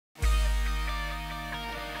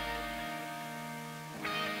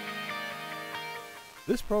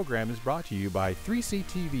This program is brought to you by 3C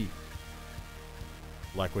TV.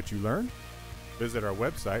 Like what you learned? Visit our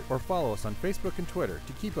website or follow us on Facebook and Twitter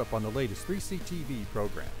to keep up on the latest 3C TV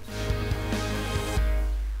programs.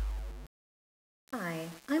 Hi,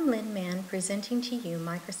 I'm Lynn Mann presenting to you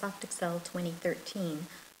Microsoft Excel 2013,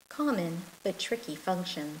 Common but Tricky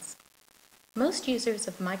Functions. Most users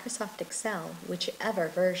of Microsoft Excel, whichever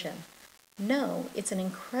version, know it's an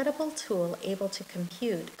incredible tool able to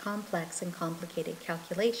compute complex and complicated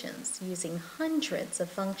calculations using hundreds of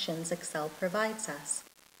functions Excel provides us.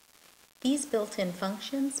 These built-in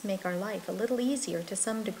functions make our life a little easier to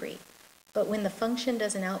some degree, but when the function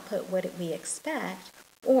doesn't output what we expect,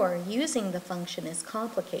 or using the function is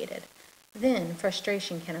complicated, then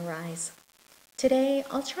frustration can arise. Today,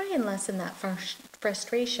 I'll try and lessen that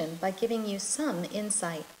frustration by giving you some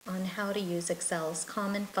insight on how to use Excel's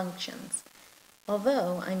common functions.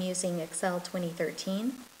 Although I'm using Excel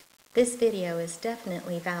 2013, this video is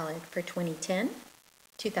definitely valid for 2010,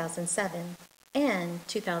 2007, and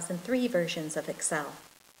 2003 versions of Excel.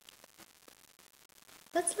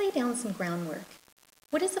 Let's lay down some groundwork.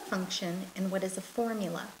 What is a function and what is a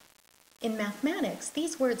formula? In mathematics,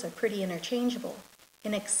 these words are pretty interchangeable.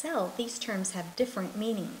 In Excel, these terms have different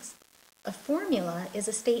meanings. A formula is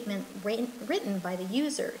a statement written by the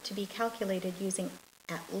user to be calculated using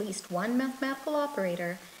at least one mathematical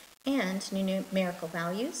operator and numerical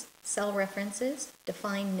values, cell references,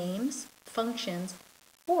 defined names, functions,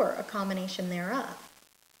 or a combination thereof.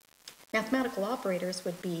 Mathematical operators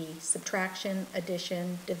would be subtraction,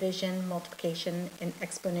 addition, division, multiplication, and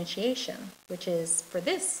exponentiation, which is, for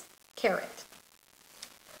this, caret.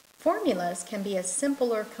 Formulas can be as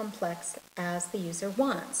simple or complex as the user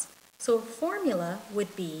wants. So a formula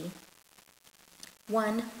would be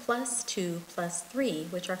 1 plus 2 plus 3,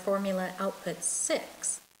 which our formula outputs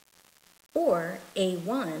 6, or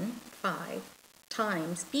A1, 5,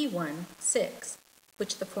 times B1, 6,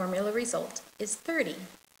 which the formula result is 30.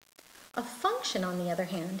 A function, on the other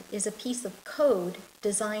hand, is a piece of code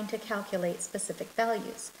designed to calculate specific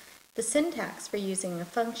values. The syntax for using a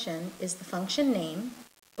function is the function name,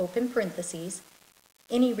 open parentheses,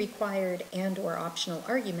 any required and/or optional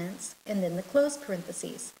arguments, and then the close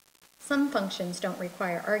parentheses. Some functions don't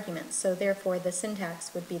require arguments, so therefore the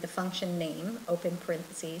syntax would be the function name, open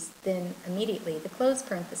parentheses, then immediately the close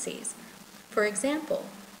parentheses. For example,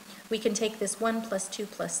 we can take this 1 plus 2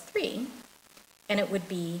 plus 3, and it would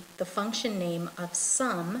be the function name of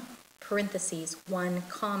sum, parentheses, 1,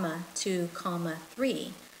 comma, 2, comma,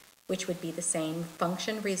 3, which would be the same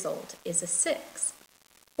function result is a 6.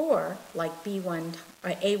 Or, like B1 or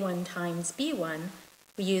A1 times B1,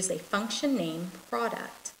 we use a function name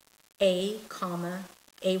product, A, comma,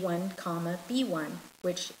 A1, comma, B1,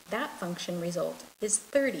 which that function result is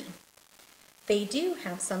 30. They do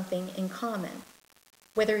have something in common.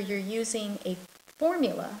 Whether you're using a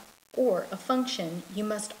formula or a function, you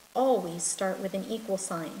must always start with an equal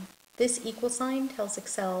sign. This equal sign tells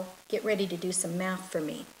Excel, get ready to do some math for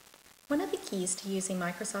me. One of the keys to using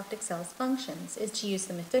Microsoft Excel's functions is to use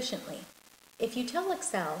them efficiently. If you tell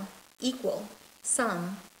Excel equal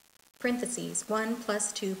sum, parentheses, 1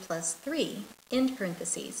 plus 2 plus 3, end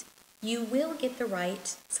parentheses, you will get the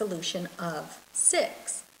right solution of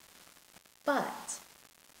 6. But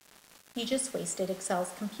you just wasted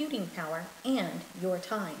Excel's computing power and your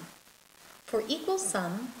time. For equal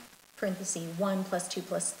sum, parentheses, 1 plus 2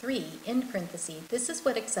 plus 3, end parentheses, this is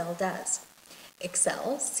what Excel does.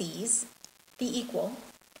 Excel sees the equal,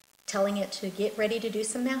 telling it to get ready to do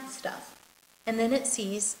some math stuff, and then it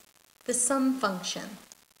sees the sum function.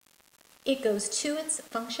 It goes to its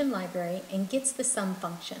function library and gets the sum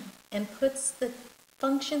function and puts the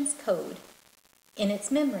function's code in its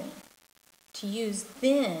memory. To use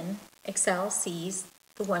then, Excel sees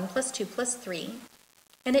the 1 plus 2 plus 3,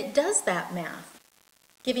 and it does that math,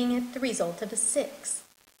 giving it the result of a 6.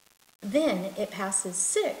 Then it passes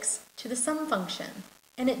 6 to the sum function,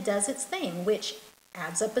 and it does its thing, which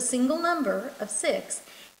adds up a single number of 6,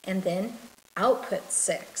 and then outputs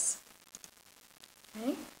 6.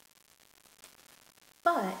 Okay?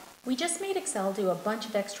 But we just made Excel do a bunch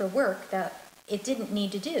of extra work that it didn't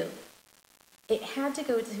need to do. It had to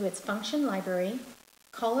go to its function library,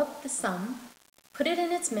 call up the sum, put it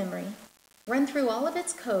in its memory, run through all of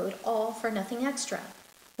its code, all for nothing extra.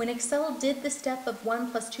 When Excel did the step of 1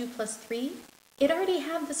 plus 2 plus 3, it already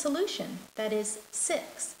had the solution, that is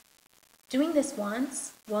 6. Doing this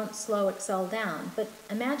once won't slow Excel down, but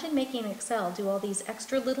imagine making Excel do all these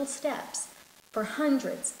extra little steps for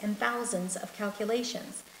hundreds and thousands of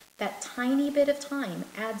calculations. That tiny bit of time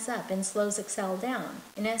adds up and slows Excel down.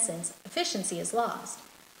 In essence, efficiency is lost.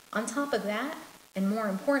 On top of that, and more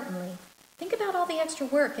importantly, Think about all the extra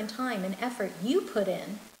work and time and effort you put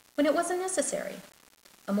in when it wasn't necessary.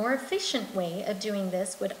 A more efficient way of doing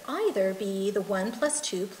this would either be the 1 plus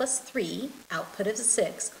 2 plus 3, output of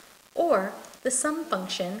 6, or the sum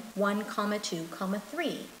function 1 comma 2 comma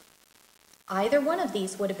 3. Either one of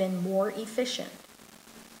these would have been more efficient.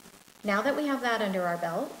 Now that we have that under our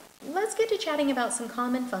belt, let's get to chatting about some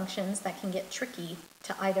common functions that can get tricky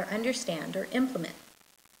to either understand or implement.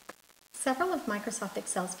 Several of Microsoft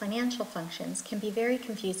Excel's financial functions can be very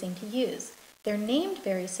confusing to use. They're named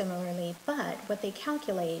very similarly, but what they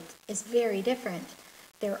calculate is very different.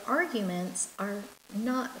 Their arguments are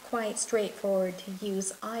not quite straightforward to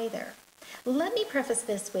use either. Let me preface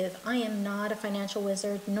this with, I am not a financial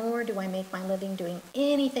wizard, nor do I make my living doing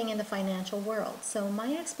anything in the financial world. So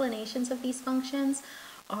my explanations of these functions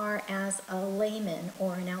are as a layman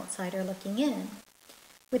or an outsider looking in.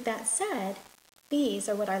 With that said, these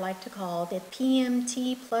are what I like to call the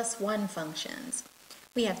PMT plus 1 functions.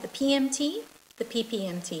 We have the PMT, the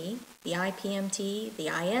PPMT, the IPMT, the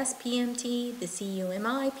ISPMT, the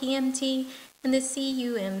CUMI PMT, and the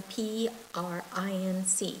CUMPRINC.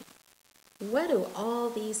 What do all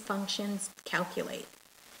these functions calculate?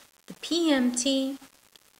 The PMT,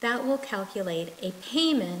 that will calculate a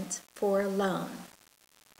payment for a loan.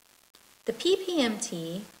 The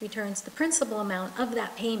PPMT returns the principal amount of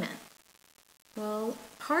that payment. Well,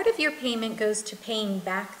 part of your payment goes to paying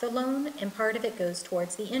back the loan and part of it goes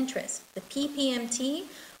towards the interest. The PPMT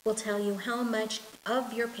will tell you how much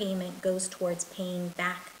of your payment goes towards paying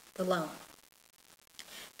back the loan.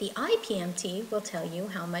 The IPMT will tell you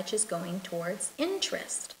how much is going towards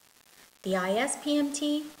interest. The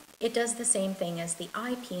ISPMT, it does the same thing as the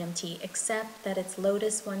IPMT except that it's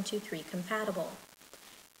Lotus 123 compatible.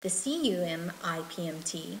 The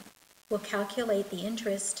CUMIPMT will calculate the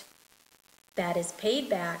interest that is paid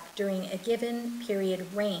back during a given period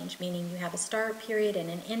range, meaning you have a start period and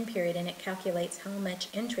an end period, and it calculates how much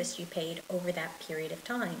interest you paid over that period of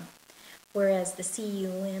time. Whereas the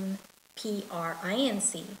CUMPRINC,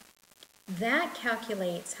 that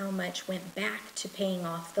calculates how much went back to paying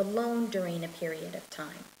off the loan during a period of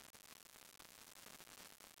time.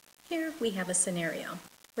 Here we have a scenario.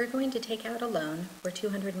 We're going to take out a loan for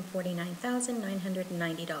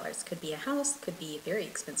 $249,990. Could be a house, could be a very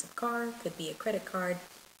expensive car, could be a credit card.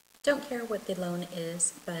 Don't care what the loan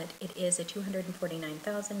is, but it is a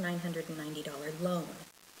 $249,990 loan.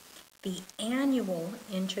 The annual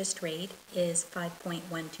interest rate is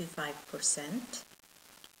 5.125%.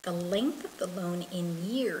 The length of the loan in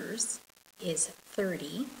years is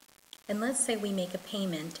 30. And let's say we make a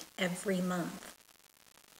payment every month.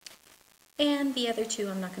 And the other two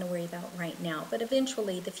I'm not going to worry about right now, but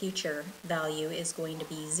eventually the future value is going to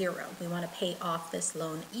be 0. We want to pay off this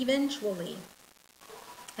loan eventually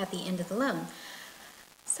at the end of the loan.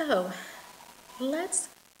 So let's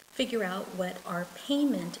figure out what our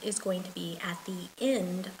payment is going to be at the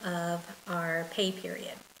end of our pay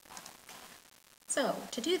period. So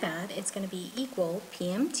to do that, it's going to be equal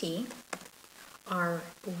PMT, our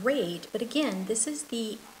rate, but again, this is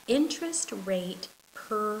the interest rate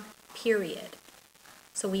per period.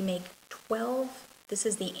 So we make 12, this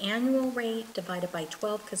is the annual rate divided by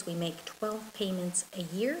 12 because we make 12 payments a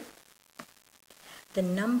year. The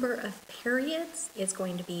number of periods is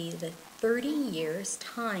going to be the 30 years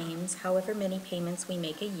times however many payments we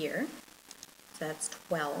make a year. So that's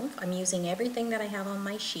 12. I'm using everything that I have on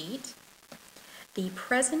my sheet. The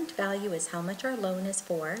present value is how much our loan is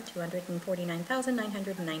for,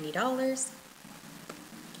 $249,990.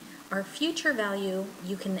 Our future value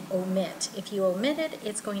you can omit. If you omit it,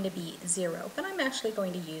 it's going to be 0, but I'm actually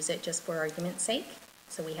going to use it just for argument's sake.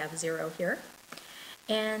 So we have 0 here.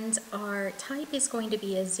 And our type is going to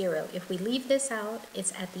be a 0. If we leave this out,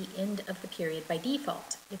 it's at the end of the period by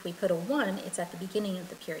default. If we put a 1, it's at the beginning of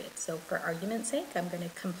the period. So for argument's sake, I'm going to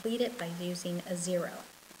complete it by using a 0.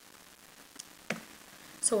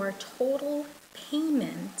 So our total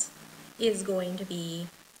payment is going to be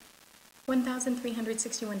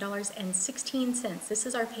 $1,361.16. This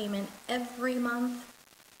is our payment every month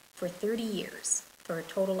for 30 years for a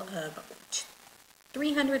total of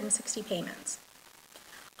 360 payments.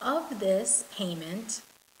 Of this payment,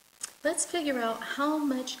 let's figure out how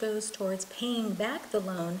much goes towards paying back the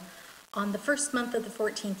loan on the first month of the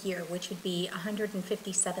 14th year, which would be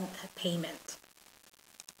 157th payment.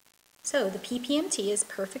 So the PPMT is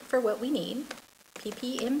perfect for what we need.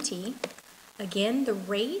 PPMT, again, the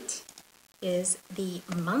rate is the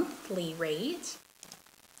monthly rate.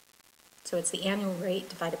 So it's the annual rate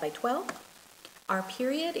divided by 12. Our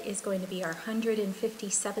period is going to be our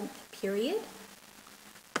 157th period.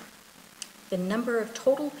 The number of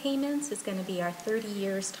total payments is going to be our 30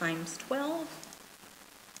 years times 12.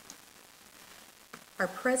 Our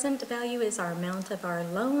present value is our amount of our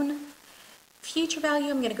loan. Future value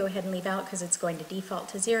I'm going to go ahead and leave out because it's going to default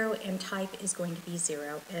to 0, and type is going to be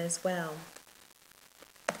 0 as well.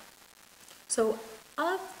 So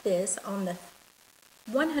of this, on the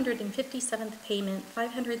 157th payment,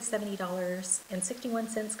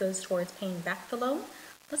 $570.61 goes towards paying back the loan.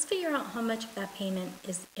 Let's figure out how much of that payment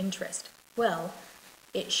is interest. Well,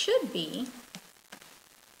 it should be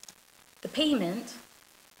the payment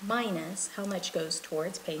minus how much goes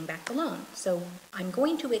towards paying back the loan. So I'm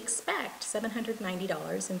going to expect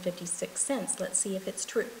 $790.56. Let's see if it's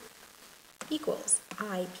true. Equals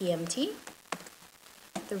IPMT.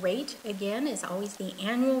 The rate, again, is always the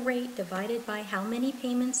annual rate divided by how many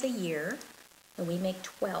payments a year. And we make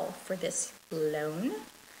 12 for this loan.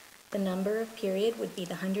 The number of period would be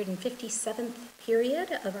the 157th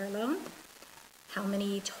period of our loan. How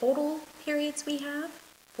many total periods we have?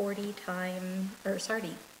 30 times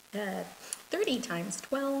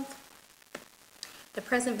 12. The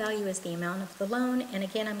present value is the amount of the loan, and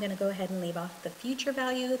again I'm going to go ahead and leave off the future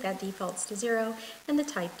value. That defaults to 0, and the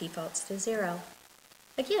type defaults to 0.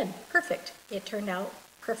 Again, perfect. It turned out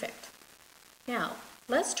perfect. Now,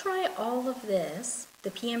 let's try all of this,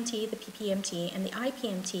 the PMT, the PPMT, and the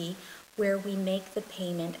IPMT, where we make the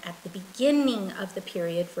payment at the beginning of the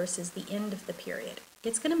period versus the end of the period.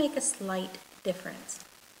 It's going to make a slight difference.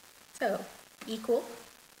 So, equal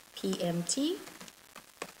PMT.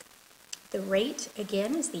 The rate,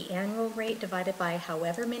 again, is the annual rate divided by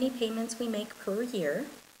however many payments we make per year.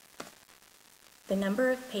 The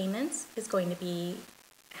number of payments is going to be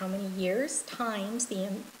how many years times the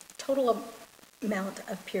total amount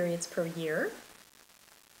of periods per year.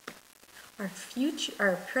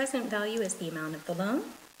 Our present value is the amount of the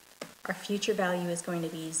loan. Our future value is going to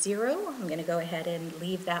be 0. I'm going to go ahead and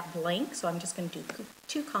leave that blank, so I'm just going to do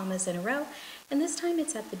 2 commas in a row, and this time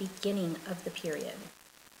it's at the beginning of the period.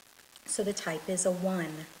 So the type is a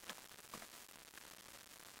 1.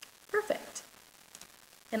 Perfect.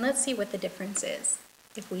 And let's see what the difference is.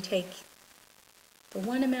 If we take the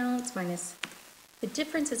 1 amount minus, the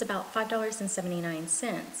difference is about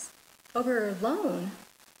 $5.79. Over a loan,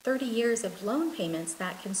 30 years of loan payments,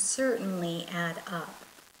 that can certainly add up.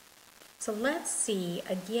 So let's see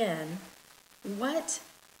again what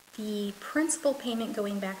the principal payment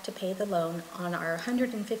going back to pay the loan on our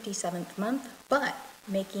 157th month, but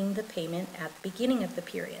making the payment at the beginning of the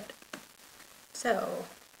period. So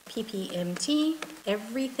PPMT,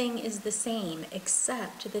 everything is the same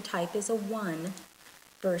except the type is a 1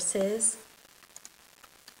 versus,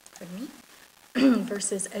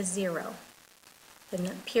 versus a 0.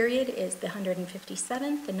 The period is the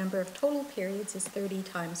 157th. The number of total periods is 30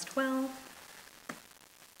 times 12.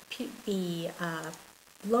 The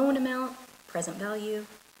loan amount, present value.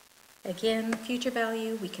 Again, future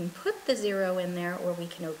value, we can put the 0 in there or we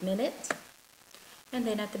can omit it. And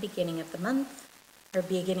then at the beginning of the month, or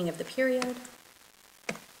beginning of the period.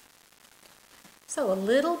 So a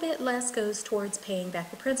little bit less goes towards paying back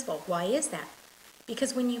the principal. Why is that?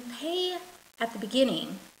 Because when you pay at the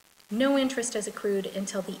beginning, no interest is accrued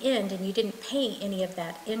until the end, and you didn't pay any of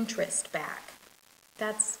that interest back.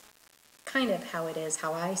 That's kind of how it is,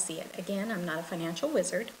 how I see it. Again, I'm not a financial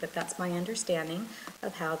wizard, but that's my understanding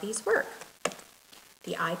of how these work.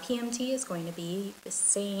 The IPMT is going to be the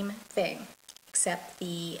same thing, except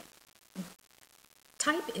the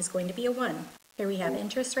type is going to be a 1. Here we have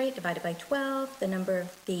interest rate divided by 12. The number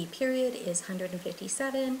of the period is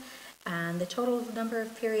 157, and the total number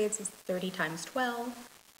of periods is 30 times 12.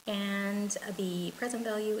 And the present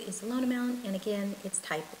value is the loan amount, and again, it's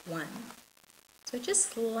type 1. So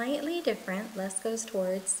just slightly different, less goes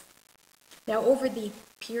towards. Now over the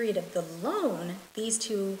period of the loan, these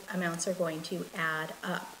two amounts are going to add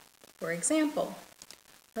up. For example,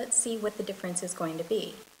 let's see what the difference is going to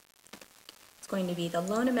be. It's going to be the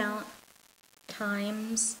loan amount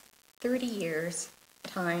times 30 years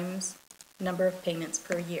times number of payments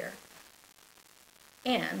per year.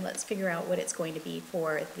 And let's figure out what it's going to be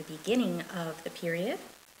for the beginning of the period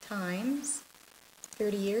times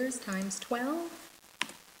 30 years times 12.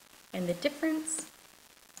 And the difference,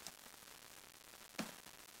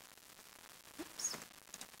 it's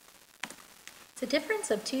a difference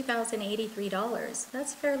of $2,083.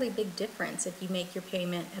 That's a fairly big difference if you make your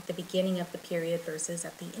payment at the beginning of the period versus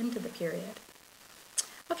at the end of the period.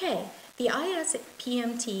 Okay, the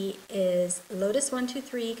ISPMT is Lotus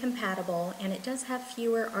 123 compatible, and it does have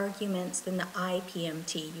fewer arguments than the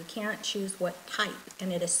IPMT. You can't choose what type,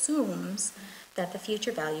 and it assumes that the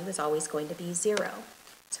future value is always going to be 0.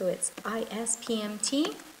 So it's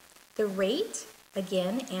ISPMT. The rate,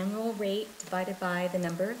 again, annual rate divided by the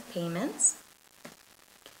number of payments.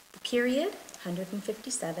 The period,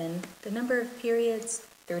 157. The number of periods,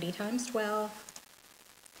 30 times 12.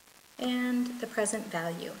 And the present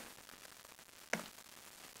value,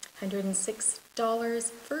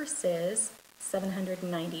 $106 versus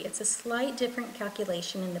 $790. It's a slight different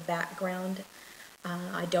calculation in the background.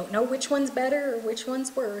 I don't know which one's better or which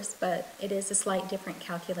one's worse, but it is a slight different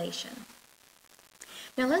calculation.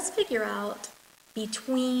 Now let's figure out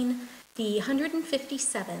between the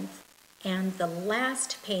 157th and the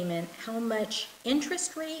last payment how much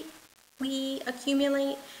interest rate we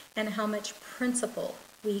accumulate and how much principal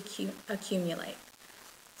we accumulate.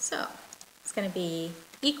 So it's going to be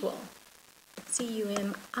equal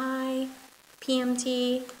CUMI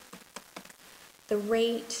PMT. The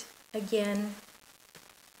rate, again,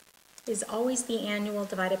 is always the annual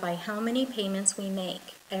divided by how many payments we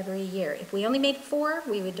make every year. If we only made 4,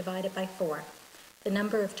 we would divide it by 4. The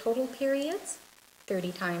number of total periods,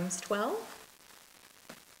 30 times 12.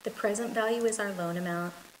 The present value is our loan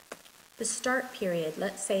amount. The start period,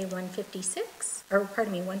 let's say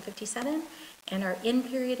 157, and our end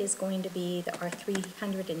period is going to be our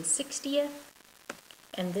 360th,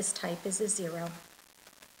 and this type is a 0.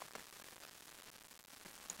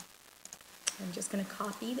 I'm just going to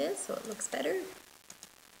copy this so it looks better.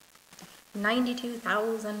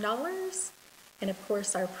 $92,000, and of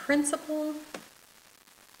course our principal,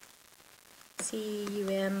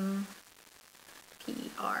 CUMPRINC.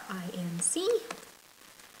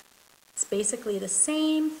 It's basically the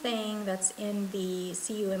same thing that's in the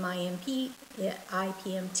CUMIMP,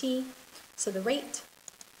 IPMT. So the rate,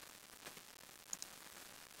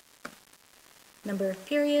 number of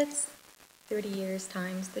periods, 30 years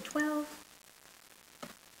times the 12,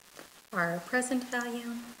 our present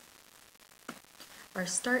value, our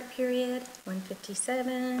start period,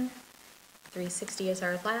 157, 360 is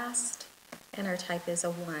our last, and our type is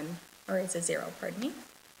a 1, or is a 0, pardon me.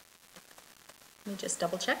 Let me just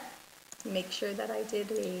double check. Make sure that I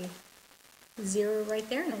did a 0 right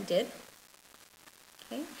there, and I did.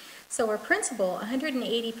 Okay, so our principal,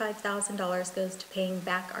 $185,000 goes to paying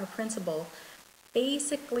back our principal,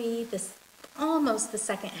 basically this almost the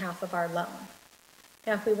second half of our loan.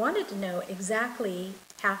 Now, if we wanted to know exactly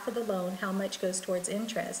half of the loan, how much goes towards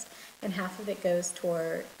interest, and half of it goes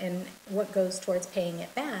toward, and what goes towards paying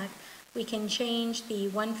it back, we can change the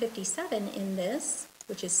 157 in this,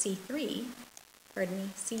 which is C3, pardon me,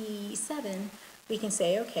 C7, we can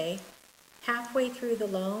say, okay, halfway through the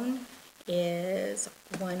loan is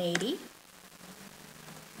 180,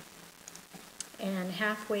 and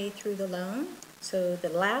halfway through the loan, so the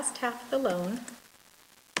last half of the loan,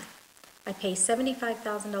 I pay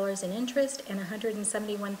 $75,000 in interest and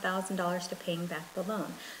 $171,000 to paying back the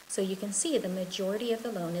loan. So you can see the majority of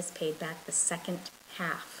the loan is paid back the second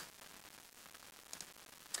half.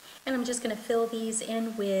 And I'm just going to fill these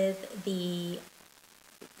in with the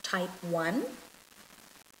type 1.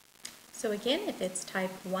 So again, if it's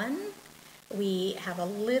type 1, we have a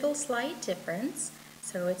little slight difference.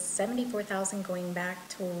 So it's $74,000 going back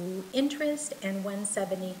to interest and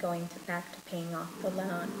 $170,000 going back to paying off the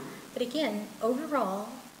loan. But again, overall,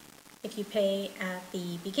 if you pay at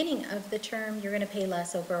the beginning of the term, you're going to pay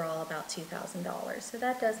less overall, about $2,000. So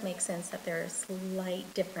that does make sense that there's a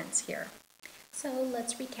slight difference here. So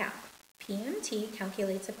let's recap. PMT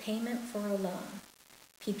calculates a payment for a loan.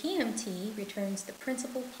 PPMT returns the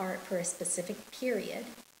principal part for a specific period.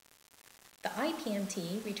 The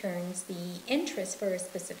IPMT returns the interest for a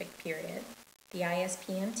specific period. The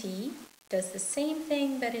ISPMT does the same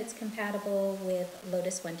thing, but it's compatible with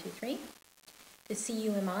Lotus 123. The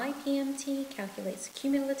CUMI PMT calculates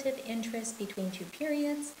cumulative interest between 2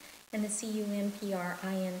 periods, and the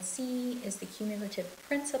CUMPRINC is the cumulative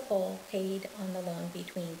principal paid on the loan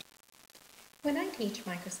between. When I teach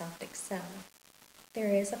Microsoft Excel,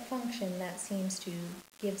 there is a function that seems to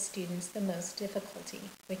give students the most difficulty,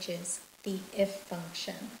 which is the if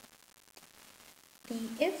function. The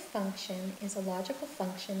if function is a logical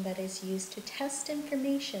function that is used to test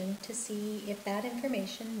information to see if that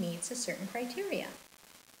information meets a certain criteria.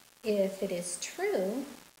 If it is true,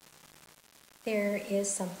 there is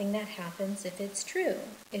something that happens if it's true.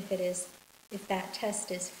 If that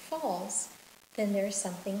test is false, then there's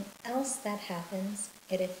something else that happens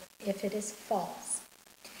if it is false.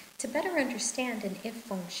 To better understand an if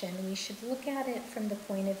function, we should look at it from the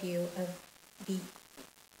point of view of the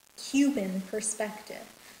human perspective.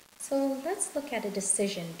 So let's look at a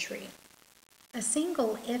decision tree. A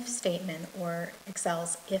single if statement, or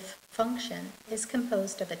Excel's if function, is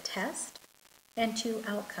composed of a test and 2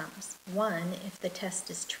 outcomes. One, if the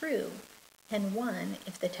test is true, and 1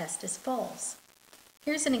 if the test is false.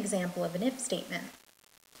 Here's an example of an if statement.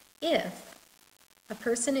 If a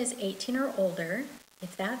person is 18 or older,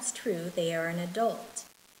 if that's true, they are an adult.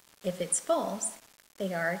 If it's false,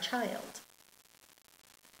 they are a child.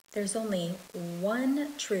 There's only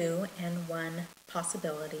one true and one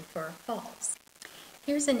possibility for false.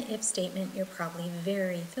 Here's an if statement you're probably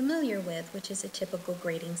very familiar with, which is a typical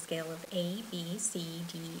grading scale of A, B, C,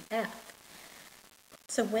 D, F.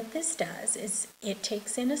 So what this does is it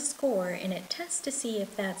takes in a score and it tests to see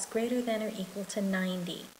if that's greater than or equal to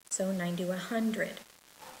 90. So 90 to 100.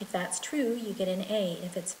 If that's true, you get an A.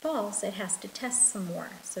 If it's false, it has to test some more.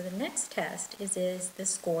 So the next test is the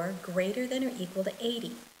score greater than or equal to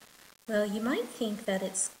 80? Well, you might think that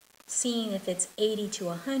it's seeing if it's 80 to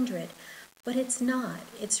 100, but it's not.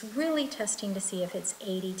 It's really testing to see if it's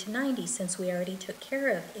 80 to 90, since we already took care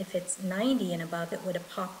of if it's 90 and above, it would have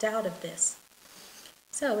popped out of this.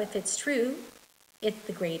 So if it's true, if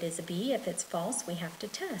the grade is a B. If it's false, we have to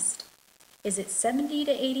test. Is it 70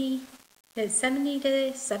 to 80? It's 70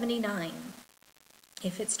 to 79.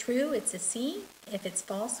 If it's true, it's a C. If it's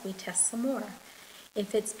false, we test some more.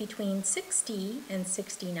 If it's between 60 and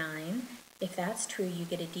 69, if that's true, you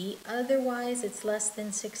get a D. Otherwise, it's less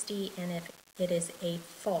than 60, and if it is a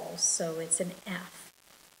false, so it's an F.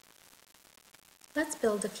 Let's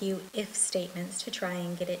build a few if statements to try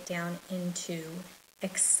and get it down into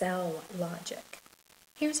Excel logic.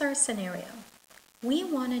 Here's our scenario. We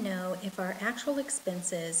want to know if our actual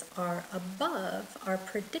expenses are above our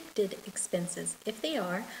predicted expenses. If they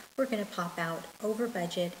are, we're going to pop out over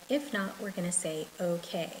budget. If not, we're going to say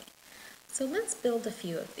okay. So let's build a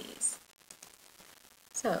few of these.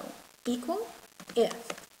 So equal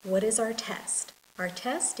if. What is our test? Our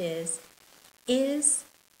test is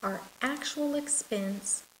our actual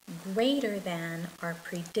expense greater than our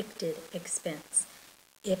predicted expense?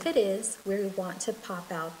 If it is, we want to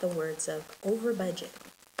pop out the words of over budget.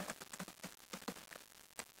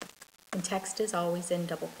 And text is always in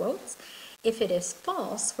double quotes. If it is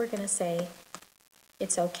false, we're going to say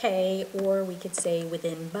it's okay, or we could say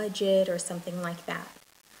within budget or something like that.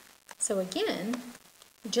 So again,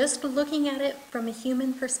 just looking at it from a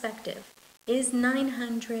human perspective, is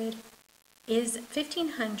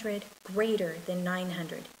 1500 greater than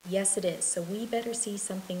 900? Yes, it is. So we better see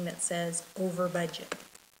something that says over budget.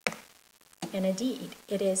 And indeed,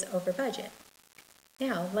 it is over budget.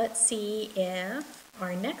 Now, let's see if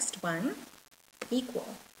our next one,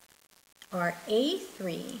 equal, our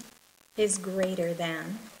A3 is greater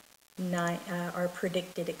than our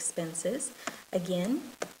predicted expenses. Again,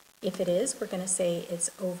 if it is, we're going to say it's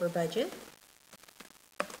over budget.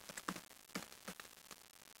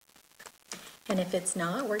 And if it's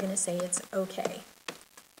not, we're going to say it's okay.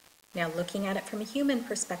 Now, looking at it from a human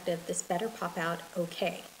perspective, this better pop out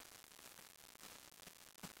okay.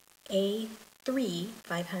 A3,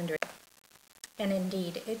 500. And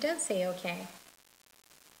indeed, it does say okay.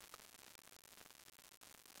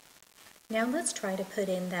 Now let's try to put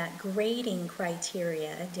in that grading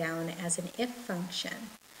criteria down as an if function.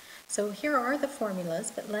 So here are the formulas,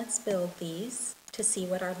 but let's build these to see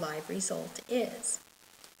what our live result is.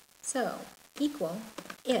 So, equal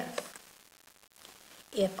if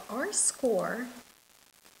our score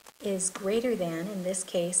is greater than, in this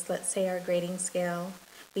case, let's say our grading scale,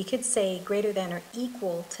 we could say greater than or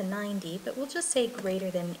equal to 90, but we'll just say greater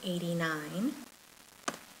than 89.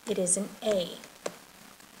 It is an A.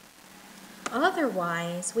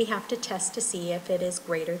 Otherwise, we have to test to see if it is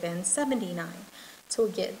greater than 79. So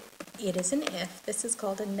again, it is an if. This is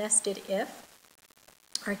called a nested if.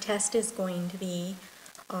 Our test is going to be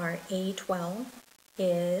our A12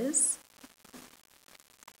 is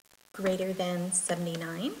greater than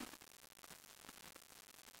 79.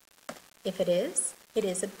 If it is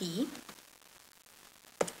a B.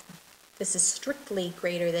 This is strictly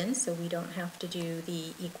greater than, so we don't have to do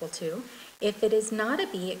the equal to. If it is not a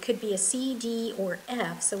B, it could be a C, D, or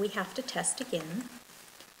F, so we have to test again.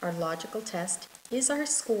 Our logical test is our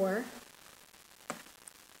score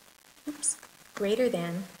greater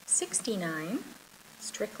than 69,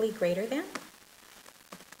 strictly greater than.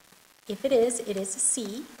 If it is a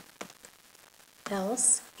C,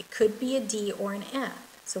 else it could be a D or an F.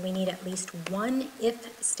 So we need at least one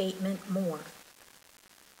if statement more.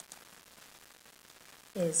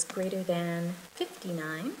 Is greater than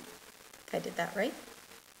 59. If I did that right?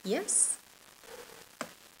 Yes.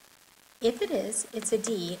 If it is, it's a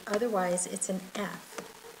D, otherwise it's an F.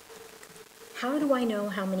 How do I know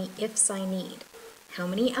how many ifs I need? How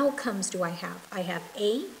many outcomes do I have? I have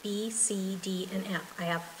A, B, C, D, and F. I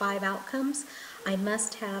have 5 outcomes. I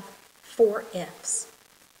must have 4 ifs.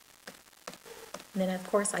 And then of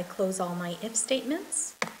course I close all my if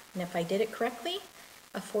statements, and if I did it correctly,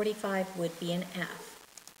 a 45 would be an F.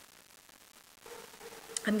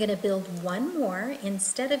 I'm going to build one more.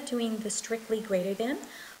 Instead of doing the strictly greater than,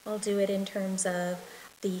 I'll do it in terms of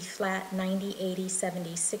the flat 90, 80,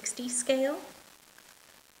 70, 60 scale.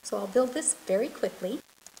 So I'll build this very quickly.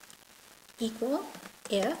 Equal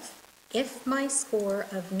if my score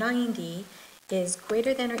of 90 is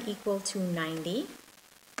greater than or equal to 90,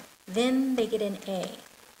 then they get an A.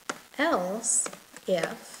 Else,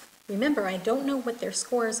 if, remember I don't know what their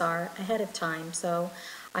scores are ahead of time, so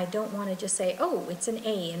I don't want to just say, oh, it's an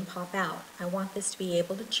A and pop out. I want this to be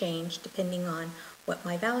able to change depending on what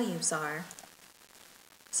my values are.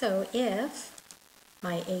 So if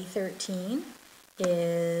my A13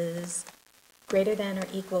 is greater than or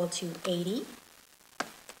equal to 80,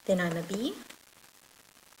 then I'm a B.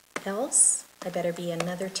 Else, I better be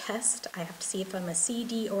another test. I have to see if I'm a C,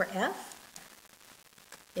 D, or F.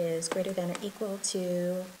 Is greater than or equal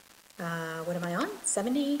to, what am I on?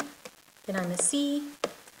 70, then I'm a C.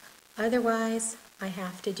 Otherwise, I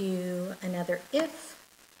have to do another if,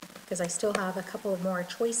 because I still have a couple of more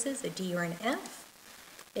choices, a D or an F.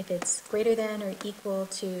 If it's greater than or equal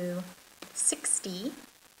to 60,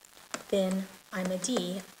 then I'm a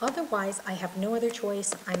D. Otherwise, I have no other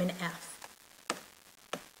choice, I'm an F.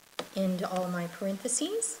 Into all my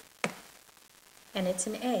parentheses, and it's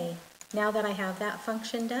an A. Now that I have that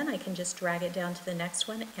function done, I can just drag it down to the next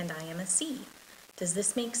one, and I am a C. Does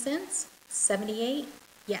this make sense? 78?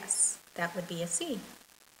 Yes, that would be a C.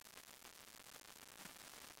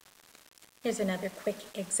 Here's another quick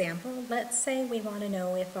example. Let's say we want to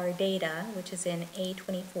know if our data, which is in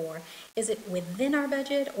A24, is it within our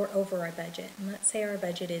budget or over our budget? And let's say our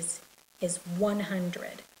budget is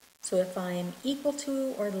 100. So if I'm equal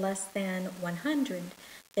to or less than 100,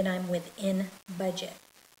 then I'm within budget.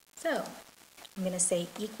 So I'm going to say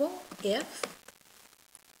equal if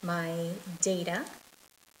my data,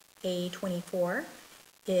 A24,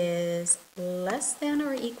 is less than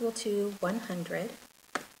or equal to 100,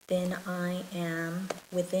 then I am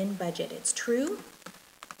within budget. It's true,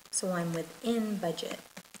 so I'm within budget.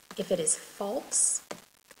 If it is false,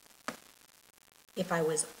 if I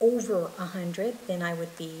was over 100, then I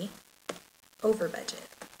would be over budget.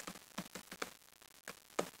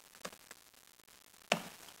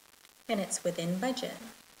 And it's within budget.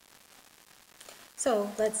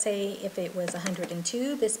 So let's say if it was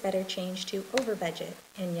 102, this better change to over budget,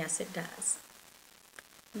 and yes, it does.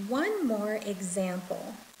 One more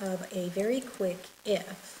example of a very quick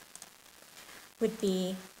if would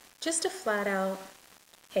be just a flat out,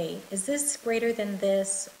 hey, is this greater than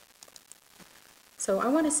this? So I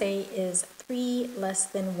want to say is 3 less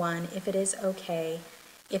than 1? If it is, okay.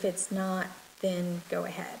 If it's not, then go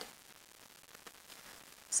ahead.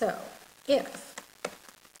 So if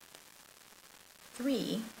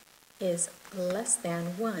 3 is less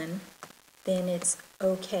than 1, then it's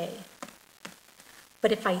okay.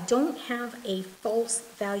 But if I don't have a false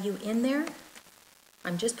value in there,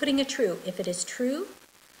 I'm just putting a true. If it is true,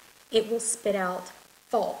 it will spit out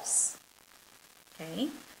false. Okay?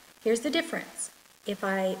 Here's the difference. If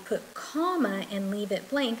I put comma and leave it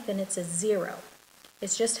blank, then it's a 0.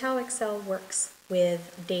 It's just how Excel works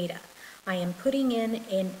with data. I am putting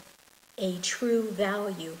in a true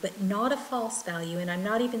value, but not a false value, and I'm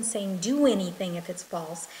not even saying do anything if it's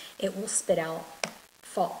false. It will spit out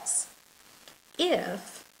false.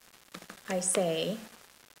 If I say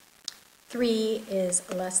 3 is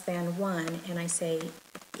less than 1, and I say,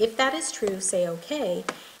 if that is true, say okay.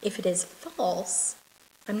 If it is false,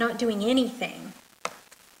 I'm not doing anything.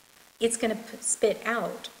 It's going to spit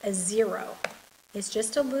out a 0. It's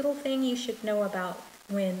just a little thing you should know about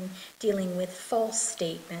when dealing with false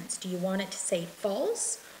statements. Do you want it to say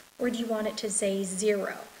false, or do you want it to say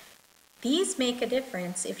 0? These make a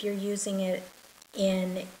difference if you're using it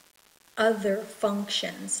in other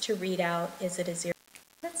functions to read out, is it a 0?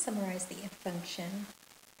 Let's summarize the if function.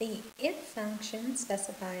 The if function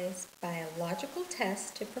specifies by a logical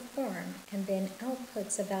test to perform and then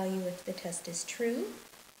outputs a value if the test is true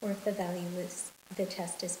or if the value is the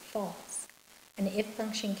test is false. An if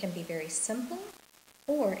function can be very simple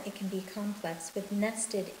or it can be complex with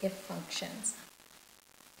nested if functions.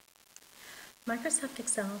 Microsoft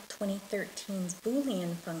Excel 2013's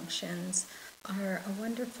Boolean functions are a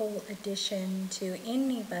wonderful addition to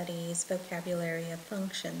anybody's vocabulary of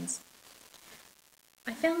functions.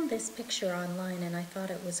 I found this picture online and I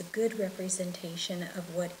thought it was a good representation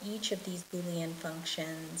of what each of these Boolean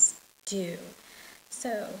functions do.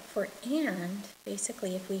 So for and,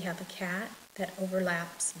 basically if we have a cat that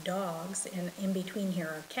overlaps dogs, and in between here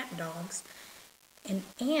are cat dogs, and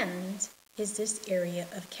is this area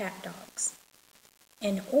of cat dogs.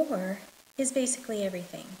 And or is basically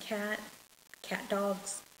everything, cat, cat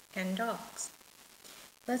dogs, and dogs.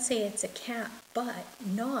 Let's say it's a cat, but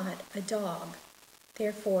not a dog.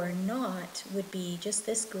 Therefore, not would be just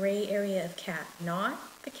this gray area of cat, not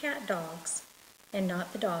the cat dogs, and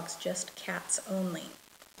not the dogs, just cats only.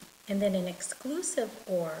 And then an exclusive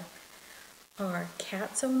or are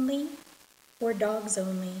cats only or dogs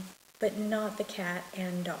only, but not the cat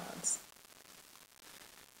and dogs.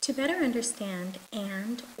 To better understand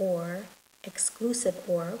and or, exclusive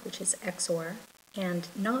or, which is XOR, and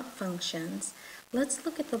not functions, let's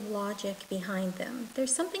look at the logic behind them.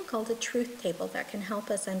 There's something called a truth table that can help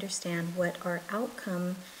us understand what our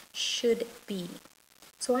outcome should be.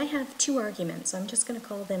 So I have two arguments. I'm just going to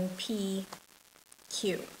call them P,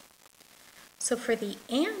 Q. So for the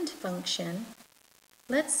AND function,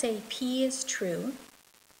 let's say P is true,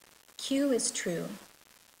 Q is true.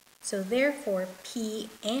 So therefore, P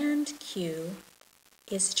and Q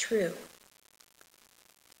is true.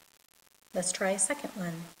 Let's try a second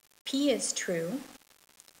one. P is true,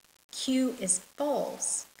 Q is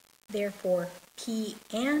false. Therefore, P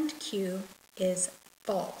and Q is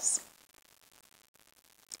false.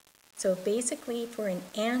 So basically, for an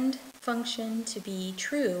AND function to be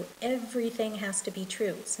true, everything has to be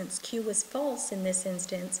true. Since Q was false in this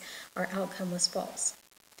instance, our outcome was false.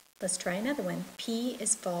 Let's try another one. P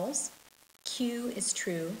is false, Q is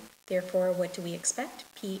true. Therefore, what do we expect?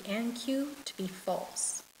 P and Q to be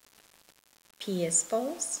false. P is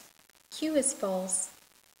false, Q is false,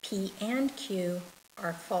 P and Q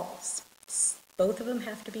are false. Both of them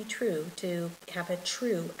have to be true to have a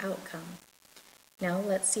true outcome. Now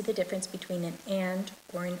let's see the difference between an AND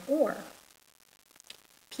or an OR.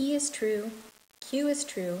 P is true, Q is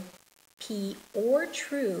true, P or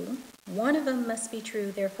true, one of them must be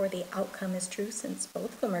true, therefore the outcome is true. Since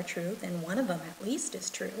both of them are true, then one of them at least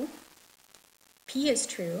is true. P is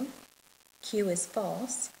true, Q is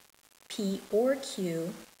false, P or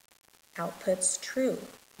Q outputs true.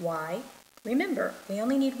 Why? Remember, we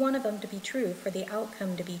only need one of them to be true for the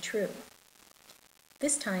outcome to be true.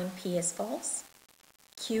 This time P is false,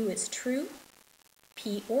 Q is true,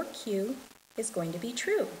 P or Q is going to be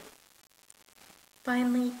true.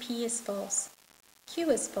 Finally, P is false, Q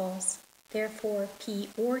is false, therefore P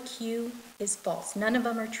or Q is false. None of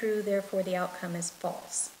them are true, therefore the outcome is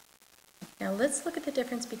false. Now let's look at the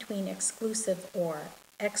difference between exclusive or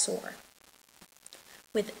XOR.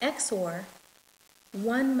 With XOR,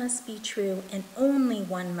 one must be true and only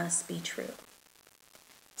one must be true.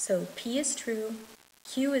 So P is true,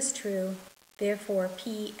 Q is true, therefore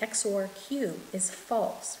P XOR Q is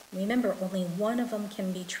false. Remember, only one of them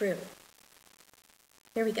can be true.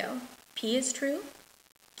 Here we go. P is true,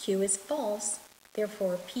 Q is false,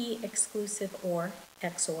 therefore P exclusive or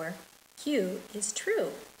XOR Q is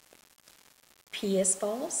true. P is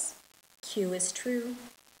false, Q is true,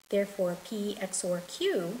 therefore P XOR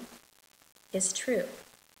Q is true.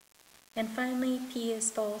 And finally, P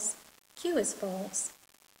is false, Q is false,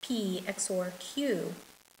 P XOR Q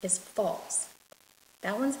is false.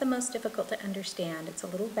 That one's the most difficult to understand. It's a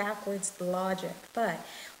little backwards logic, but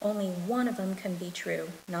only one of them can be true,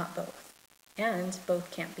 not both. And both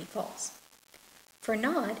can't be false. For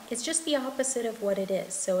not, it's just the opposite of what it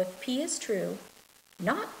is. So if P is true,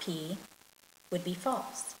 not P would be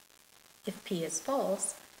false. If P is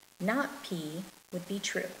false, not P would be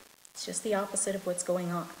true. It's just the opposite of what's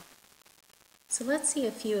going on. So let's see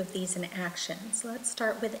a few of these in actions. Let's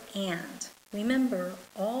start with AND. Remember,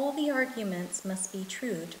 all the arguments must be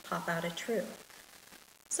true to pop out a true.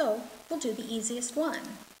 So we'll do the easiest one.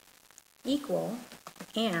 Equal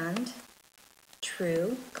and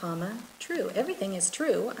true, comma, true. Everything is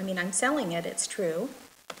true. I mean, I'm selling it, it's true.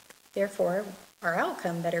 Therefore, our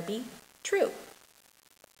outcome better be true.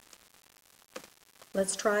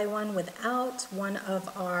 Let's try one without one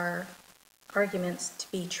of our arguments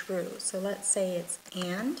to be true. So let's say it's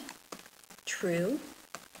and, true,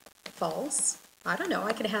 false. I don't know,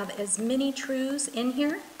 I could have as many trues in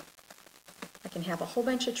here. I can have a whole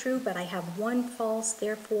bunch of true, but I have one false.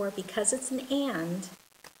 Therefore, because it's an and,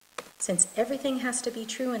 since everything has to be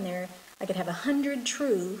true in there, I could have 100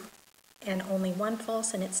 true and only one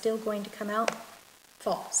false, and it's still going to come out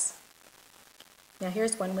false. Now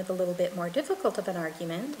here's one with a little bit more difficult of an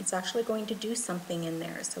argument. It's actually going to do something in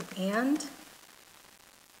there. So and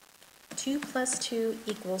 2 plus 2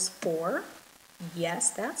 equals 4.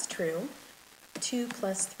 Yes, that's true. 2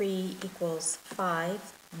 plus 3 equals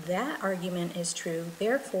 5. That argument is true.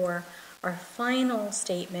 Therefore, our final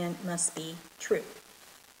statement must be true.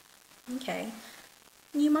 Okay.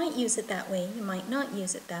 You might use it that way, you might not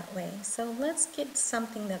use it that way. So let's get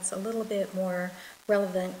something that's a little bit more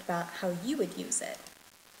relevant about how you would use it.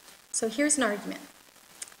 So here's an argument.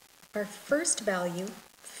 Our first value,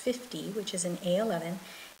 50, which is in A11,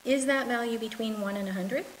 is that value between 1 and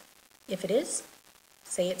 100? If it is,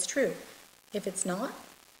 say it's true. If it's not,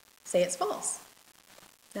 say it's false.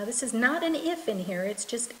 Now this is not an if in here, it's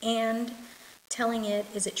just and telling it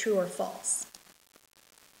is it true or false.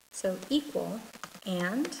 So equal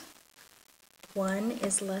and 1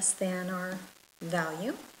 is less than our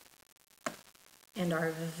value, and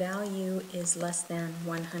our value is less than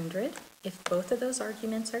 100. If both of those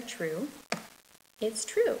arguments are true, it's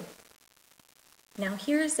true. Now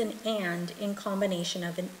here's an and in combination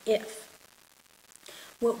of an if.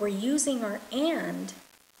 What we're using our and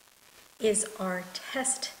is our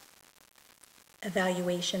test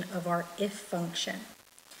evaluation of our if function.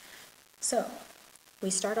 So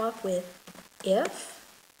we start off with if,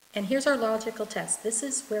 and here's our logical test. This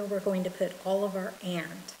is where we're going to put all of our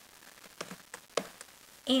and.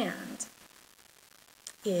 And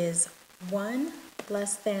is 1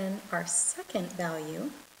 less than our second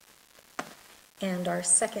value, and our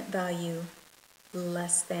second value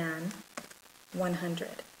less than 100.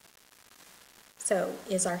 So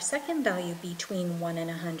is our second value between 1 and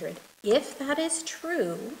 100? If that is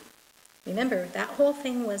true, remember that whole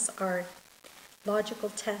thing was our logical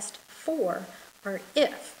test for our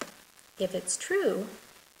if. If it's true,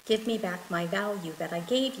 give me back my value that I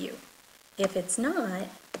gave you. If it's not,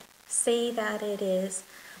 say that it is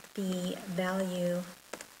the value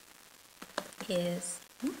is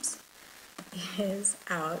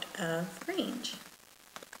out of range.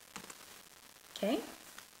 Okay,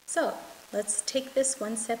 so let's take this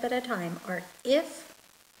one step at a time. Our if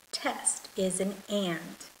test is an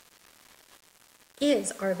and.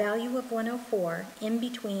 Is our value of 104 in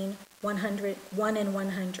between 1 and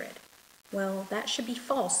 100? Well, that should be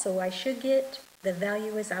false, so I should get the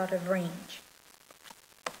value is out of range.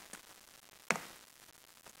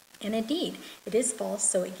 And indeed, it is false,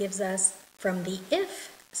 so it gives us, from the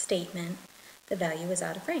if statement, the value is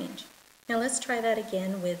out of range. Now let's try that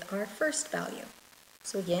again with our first value.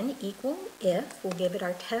 So again, equal if, we'll give it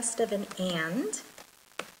our test of an and.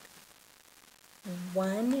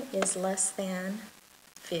 1 is less than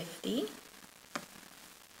 50,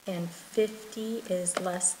 and 50 is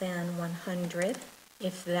less than 100.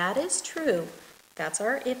 If that is true, that's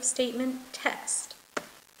our if statement test.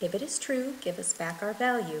 If it is true, give us back our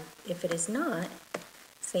value. If it is not,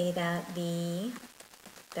 say that the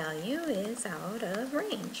value is out of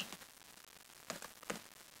range.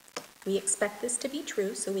 We expect this to be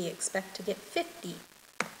true, so we expect to get 50.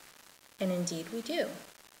 And indeed we do.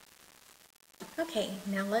 Okay,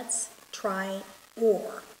 now let's try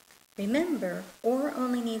or. Remember, or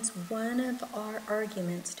only needs one of our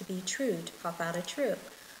arguments to be true to pop out a true.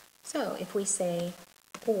 So if we say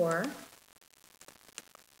or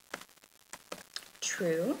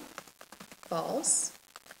true, false,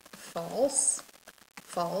 false,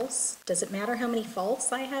 false. Does it matter how many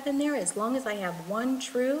false I have in there? As long as I have one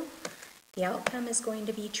true, the outcome is going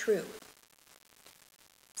to be true.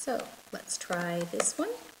 So let's try this one.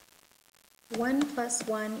 1 plus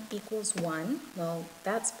 1 equals 1. Well,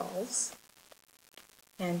 that's false.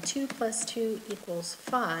 And 2 plus 2 equals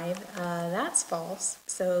 5. That's false.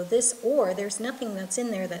 So this or, there's nothing that's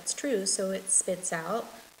in there that's true, so it spits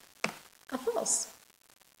out a false.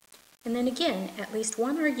 And then again, at least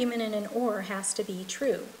one argument in an or has to be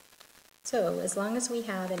true. So as long as we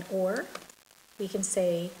have an or, we can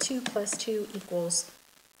say 2 plus 2 equals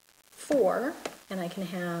 4, and I can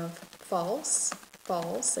have false,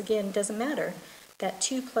 false. Again, doesn't matter. That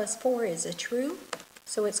 2 plus 4 is a true,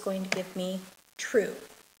 so it's going to give me true.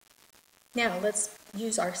 Now let's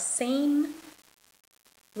use our same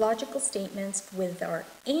logical statements with our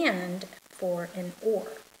and for an or.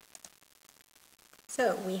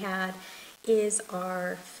 So we had, is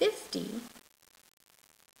our 50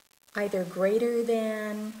 either greater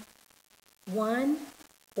than 1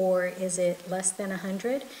 or is it less than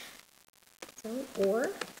 100? So,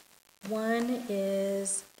 or 1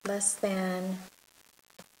 is less than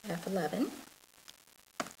F11,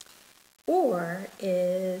 or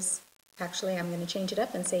is, actually I'm going to change it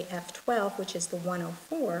up and say F12, which is the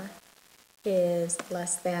 104, is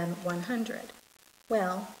less than 100.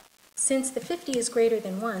 Well, since the 50 is greater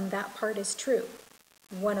than 1, that part is true.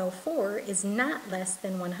 104 is not less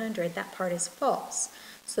than 100, that part is false.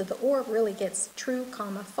 So the or really gets true,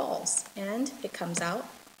 comma, false, and it comes out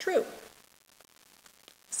true.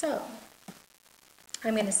 So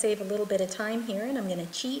I'm going to save a little bit of time here, and I'm going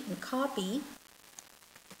to cheat and copy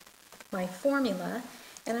my formula,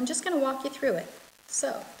 and I'm just going to walk you through it.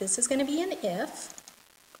 So this is going to be an if,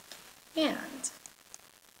 and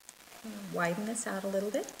widen this out a little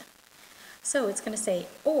bit. So it's going to say,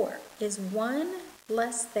 or is 1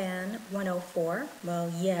 less than 104? Well,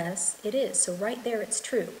 yes, it is. So right there it's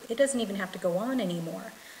true. It doesn't even have to go on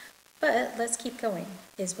anymore. But let's keep going.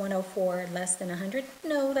 Is 104 less than 100?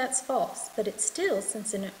 No, that's false. But it's still,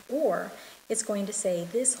 since an or, it's going to say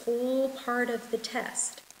this whole part of the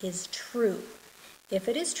test is true. If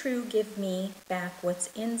it is true, give me back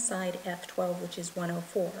what's inside F12, which is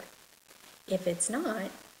 104. If it's not,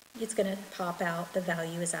 it's going to pop out the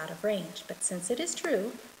value is out of range. But since it is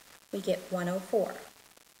true, we get 104.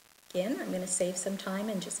 Again, I'm going to save some time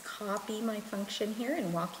and just copy my function here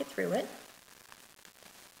and walk you through it.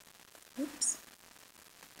 Oops.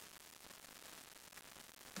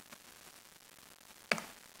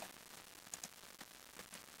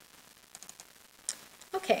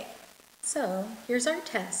 Okay, so here's our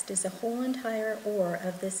test, is a whole entire or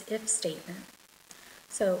of this if statement.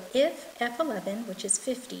 So if F11, which is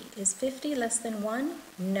 50, is 50 less than 1?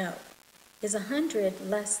 No. Is 100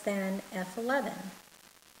 less than F11?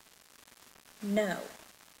 No,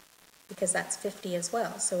 because that's 50 as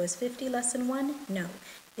well. So is 50 less than 1? No.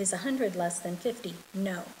 Is 100 less than 50?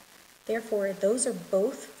 No. Therefore, those are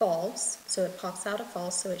both false, so it pops out a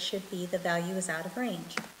false, so it should be the value is out of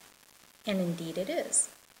range. And indeed it is.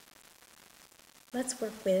 Let's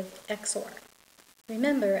work with XOR.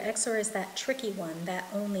 Remember, XOR is that tricky one that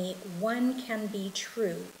only one can be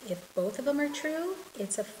true. If both of them are true,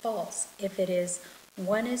 it's a false. If it is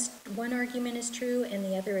one argument is true and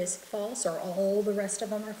the other is false, or all the rest of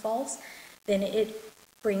them are false, then it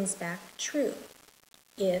brings back true.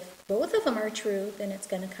 If both of them are true, then it's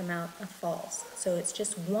going to come out a false. So it's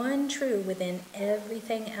just one true within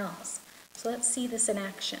everything else. So let's see this in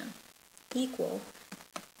action. Equal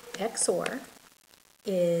XOR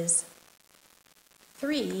is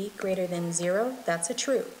 3 greater than 0, that's a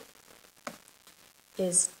true.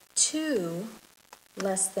 Is 2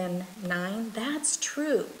 less than 9, that's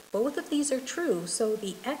true. Both of these are true, so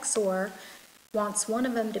the XOR wants one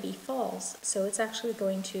of them to be false, so it's actually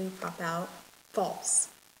going to pop out false.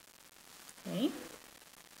 Okay,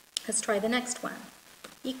 let's try the next one.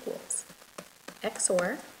 Equals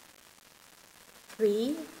XOR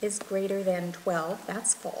 3 is greater than 12,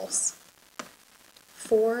 that's false.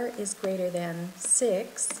 4 is greater than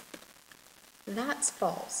 6, that's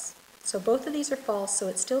false. So both of these are false, so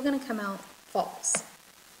it's still going to come out false.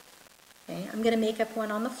 Okay, I'm going to make up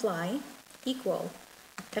one on the fly. Equal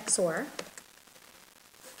XOR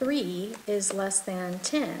 3 is less than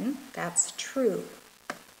 10, that's true.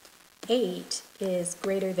 8 is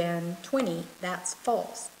greater than 20, that's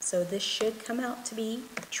false. So this should come out to be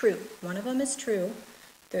true. One of them is true,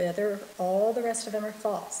 all the rest of them are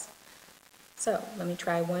false. So let me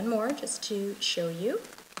try one more just to show you.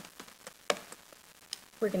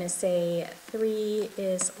 We're going to say 3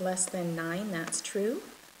 is less than 9, that's true.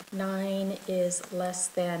 9 is less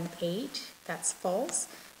than 8, that's false.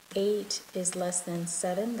 8 is less than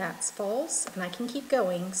 7, that's false. And I can keep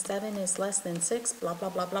going. 7 is less than 6, blah, blah,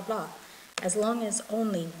 blah, blah, blah. As long as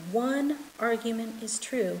only one argument is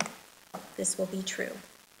true, this will be true.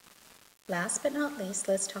 Last but not least,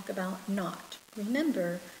 let's talk about not.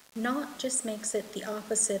 Remember, not just makes it the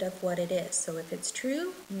opposite of what it is. So if it's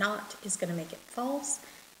true, not is going to make it false.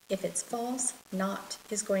 If it's false, not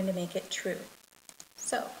is going to make it true.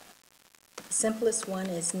 So the simplest one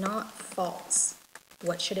is not false.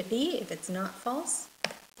 What should it be if it's not false?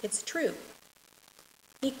 It's true.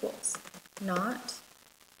 Equals not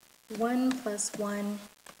 1 plus 1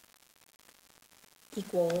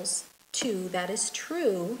 equals 2. That is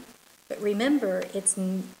true, but remember,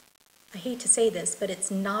 I hate to say this, but it's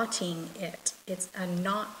notting it. It's a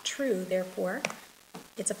not true, therefore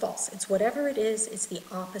it's a false. It's whatever it is, it's the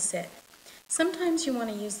opposite. Sometimes you want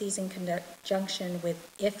to use these in conjunction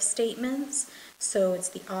with if statements, so it's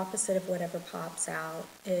the opposite of whatever pops out.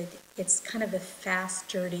 It's kind of a fast,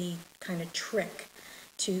 dirty kind of trick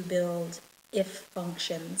to build if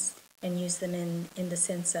functions and use them in the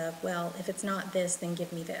sense of, well, if it's not this, then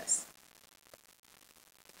give me this.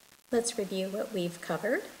 Let's review what we've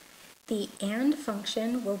covered. The AND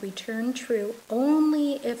function will return true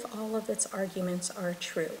only if all of its arguments are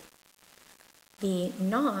true. The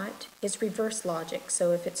NOT is reverse logic,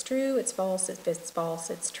 so if it's true, it's false. If it's false,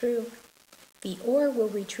 it's true. The OR will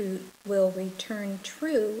return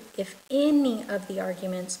true if any of the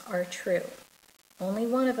arguments are true. Only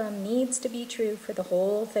one of them needs to be true for the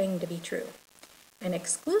whole thing to be true. An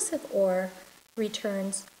exclusive OR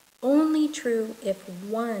returns only true if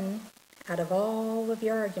one out of all of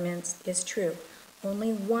your arguments is true.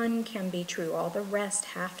 Only one can be true. All the rest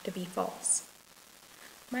have to be false.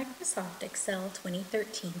 Microsoft Excel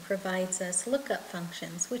 2013 provides us lookup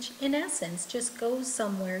functions, which in essence just goes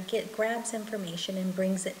somewhere, grabs information, and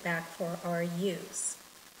brings it back for our use.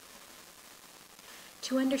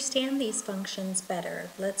 To understand these functions better,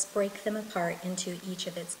 let's break them apart into each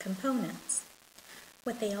of its components.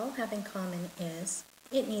 What they all have in common is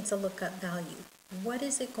it needs a lookup value. What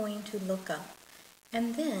is it going to look up?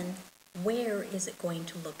 And then, where is it going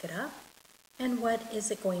to look it up? And what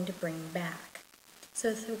is it going to bring back?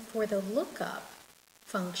 So for the lookup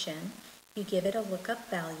function, you give it a lookup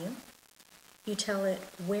value, you tell it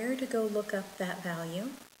where to go look up that value,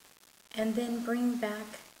 and then bring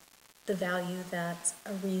back the value that's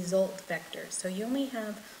a result vector. So you only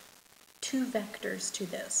have two vectors to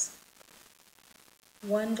this.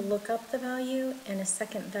 One to look up the value and a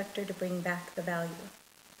second vector to bring back the value.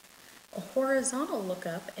 A horizontal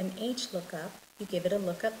lookup, an HLOOKUP, you give it a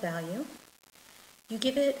lookup value. You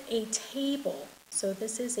give it a table. So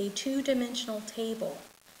this is a two-dimensional table.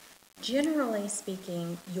 Generally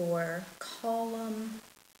speaking, your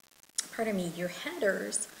your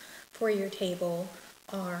headers for your table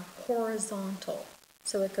are horizontal.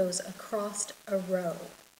 So it goes across a row.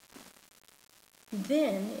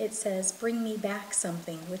 Then it says, bring me back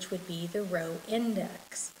something, which would be the row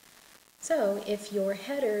index. So if your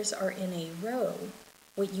headers are in a row,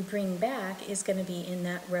 what you bring back is going to be in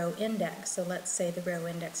that row index. So let's say the row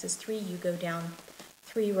index is 3. You go down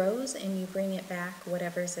 3 rows and you bring it back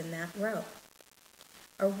whatever's in that row.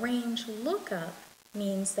 A range lookup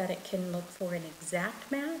means that it can look for an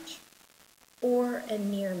exact match or a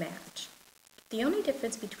near match. The only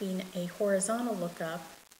difference between a horizontal lookup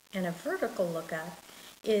and a vertical lookup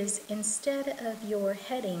is instead of your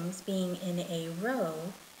headings being in a row,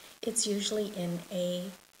 it's usually in a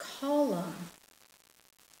column.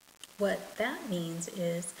 What that means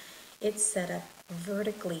is it's set up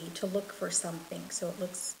vertically to look for something. So it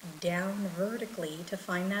looks down vertically to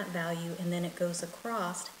find that value, and then it goes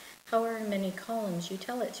across however many columns you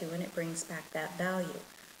tell it to, and it brings back that value.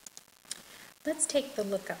 Let's take the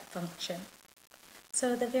lookup function.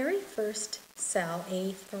 So the very first cell,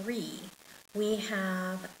 A3, we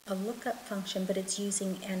have a lookup function, but it's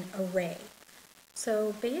using an array.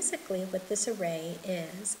 So basically what this array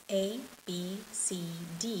is A, B, C,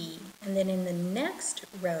 D, and then in the next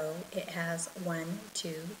row it has 1, 2,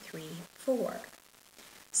 3, 4.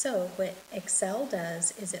 So what Excel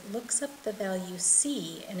does is it looks up the value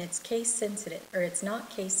C, and it's case sensitive, or it's not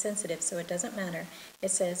case sensitive, so it doesn't matter.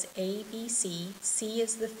 It says A, B, C, C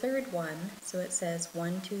is the third one, so it says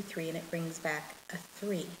 1, 2, 3, and it brings back a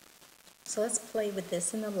 3. So let's play with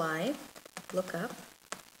this in the live lookup.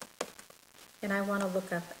 And I want to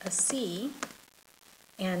look up a C,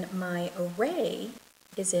 and my array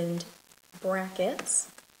is in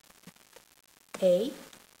brackets A,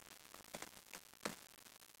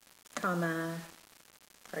 comma,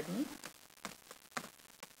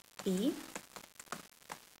 B,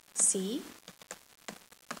 C,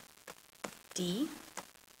 D,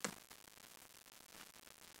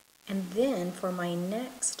 and then for my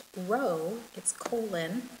next row, it's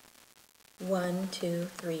colon 1, 2,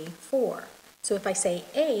 3, 4. So if I say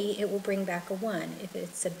A, it will bring back a 1. If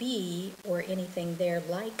it's a B or anything there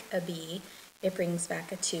like a B, it brings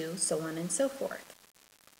back a 2, so on and so forth.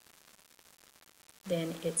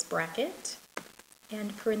 Then it's bracket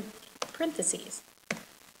and parentheses.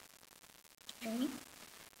 Okay.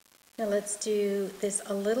 Now let's do this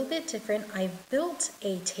a little bit different. I've built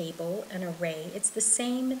a table, an array. It's the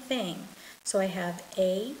same thing. So I have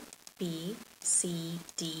A, B, C,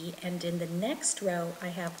 D, and in the next row I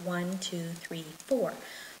have 1, 2, 3, 4.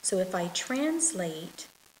 So if I translate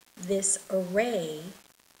this array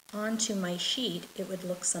onto my sheet, it would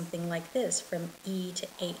look something like this, from E to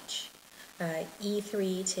H,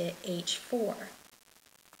 E3 to H4.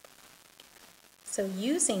 So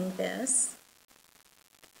using this,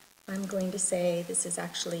 I'm going to say this is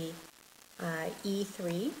actually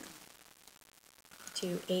E3 to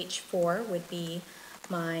H4 would be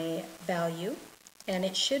my value, and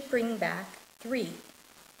it should bring back 3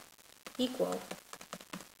 equal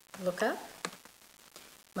lookup.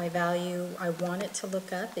 My value I want it to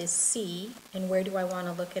look up is C, and where do I want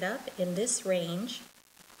to look it up? In this range,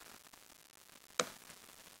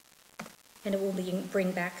 and it will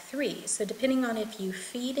bring back 3. So depending on if you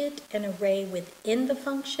feed it an array within the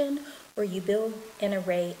function or you build an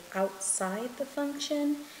array outside the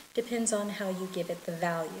function, depends on how you give it the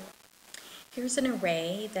value. Here's an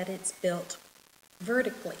array that it's built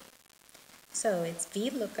vertically. So it's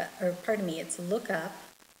it's lookup,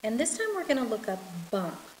 and this time we're going to look up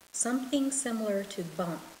bump, something similar to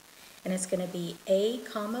bump, and it's going to be A,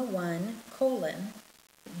 comma 1, colon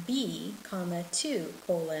B, comma 2,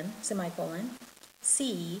 colon, semicolon,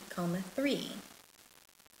 C, comma 3.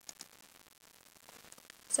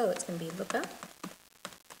 So it's going to be lookup,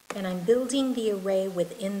 and I'm building the array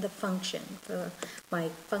within the function. My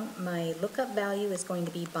lookup value is going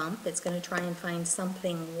to be bump. It's going to try and find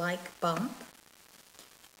something like bump.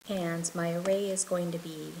 And my array is going to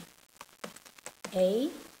be A,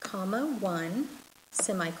 comma 1,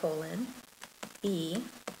 semicolon, B,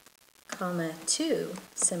 comma 2,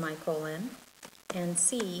 semicolon, and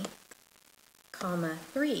C, comma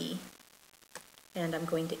 3. And I'm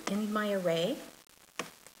going to end my array,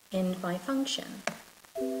 end my function.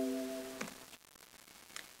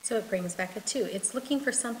 So it brings back a 2. It's looking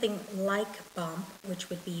for something like bump, which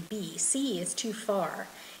would be B. C is too far.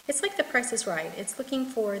 It's like the Price is Right. It's looking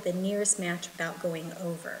for the nearest match without going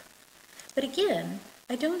over. But again,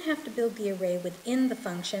 I don't have to build the array within the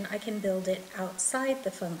function. I can build it outside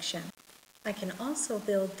the function. I can also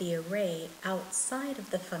build the array outside of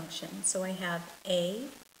the function. So I have A,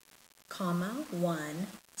 comma 1,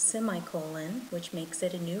 semicolon, which makes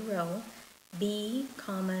it a new row, B,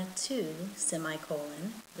 comma 2,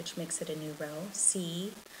 semicolon, which makes it a new row,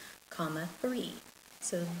 C, comma 3.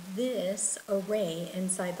 So this array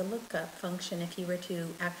inside the lookup function, if you were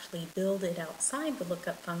to actually build it outside the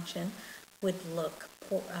lookup function, would look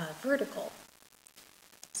vertical.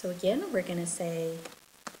 So again, we're going to say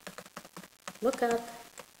lookup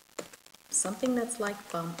something that's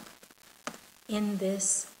like bump in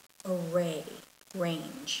this array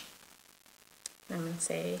range. I'm going to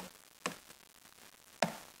say,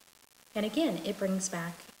 and again, it brings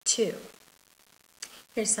back 2.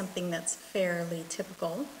 Here's something that's fairly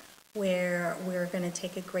typical, where we're going to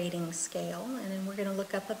take a grading scale and then we're going to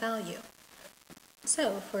look up a value.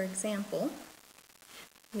 So, for example,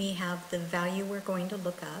 we have the value we're going to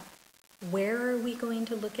look up. Where are we going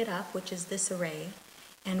to look it up, which is this array,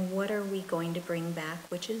 and what are we going to bring back,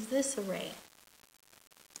 which is this array.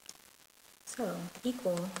 So,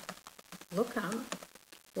 equal lookup,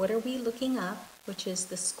 what are we looking up, which is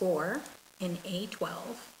the score in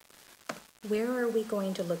A12. Where are we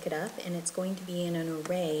going to look it up? And it's going to be in an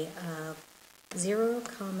array of 0,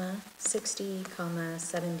 60,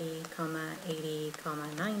 70, 80,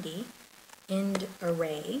 90, end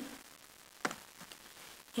array.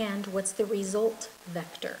 And what's the result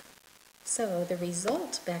vector? So the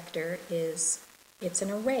result vector is, it's an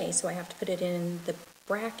array, so I have to put it in the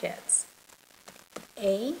brackets.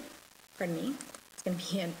 It's going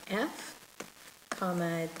to be an F,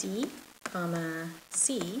 comma D, comma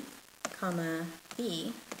C, comma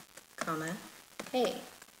B, comma A.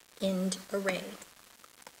 End array,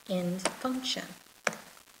 end function.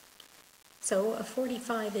 So a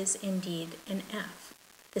 45 is indeed an F.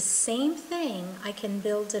 The same thing, I can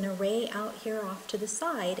build an array out here off to the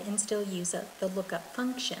side and still use the lookup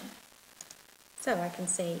function. So I can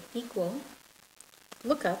say equal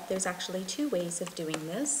lookup. There's actually 2 ways of doing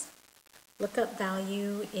this. Lookup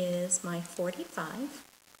value is my 45.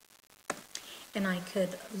 And I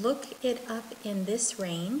could look it up in this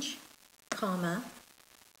range, comma,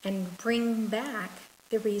 and bring back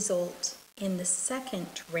the result in the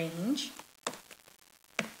second range,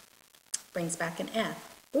 brings back an F.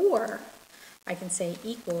 Or I can say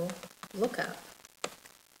equal lookup.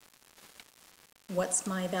 What's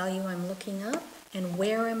my value I'm looking up, and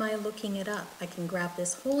where am I looking it up? I can grab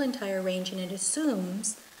this whole entire range, and it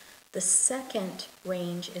assumes the second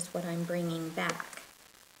range is what I'm bringing back.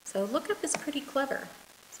 So lookup is pretty clever.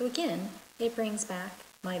 So again, it brings back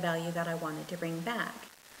my value that I wanted to bring back.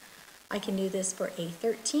 I can do this for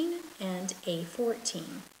A13 and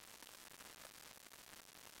A14.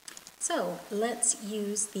 So let's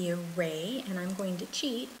use the array, and I'm going to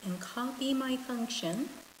cheat and copy my function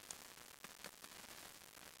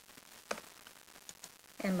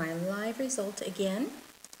and my live result again.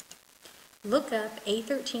 Look up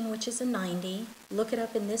A13, which is a 90. Look it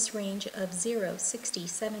up in this range of 0, 60,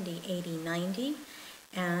 70, 80, 90.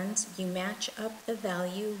 And you match up the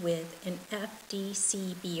value with an F, D,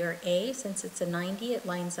 C, B, or A. Since it's a 90, it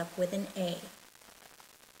lines up with an A.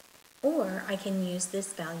 Or I can use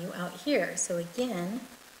this value out here. So again,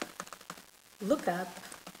 look up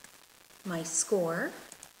my score.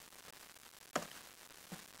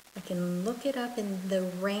 I can look it up in the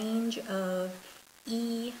range of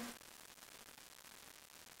E16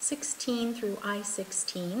 through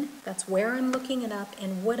I16. That's where I'm looking it up,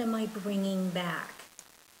 and what am I bringing back?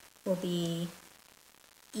 Will be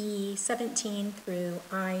E17 through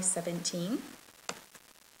I17.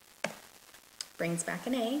 Brings back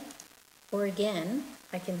an A. Or again,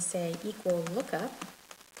 I can say equal lookup.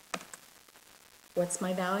 What's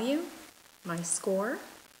my value? My score,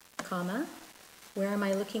 comma, Where am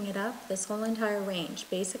I looking it up? This whole entire range.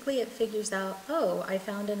 Basically, it figures out, oh, I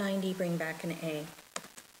found a 90, bring back an A.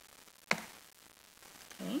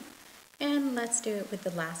 Okay, and let's do it with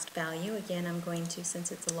the last value. Again, I'm going to,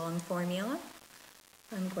 since it's a long formula,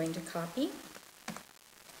 I'm going to copy.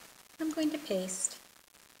 I'm going to paste.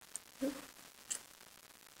 Oop.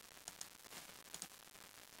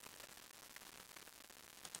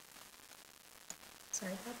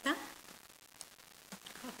 Sorry about that.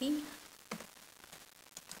 Copy.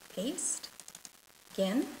 Paste.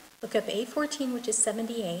 Again, look up A14, which is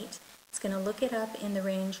 78. It's going to look it up in the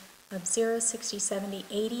range of 0, 60, 70,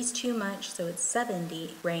 80 is too much, so it's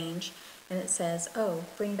 70 range, and it says, oh,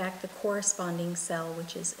 bring back the corresponding cell,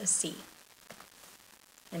 which is a C.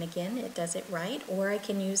 And again, it does it right, or I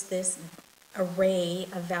can use this array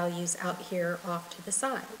of values out here off to the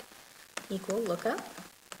side. Equal lookup.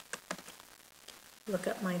 Look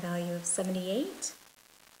up my value of 78.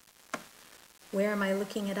 Where am I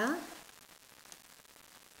looking it up?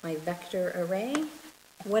 My vector array.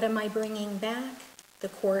 What am I bringing back? The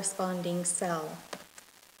corresponding cell.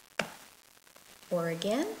 Or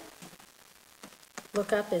again,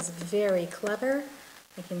 lookup is very clever.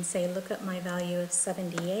 I can say look up my value of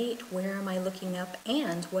 78. Where am I looking up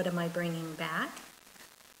and what am I bringing back?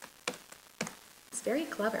 It's very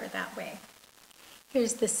clever that way.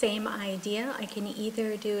 Here's the same idea. I can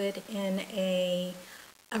either do it in a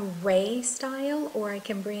array style, or I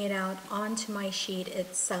can bring it out onto my sheet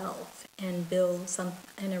itself and build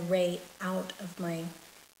an array out of my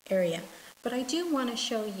area. But I do want to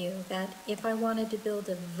show you that if I wanted to build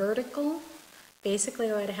a vertical, basically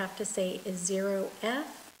what I'd have to say is 0F,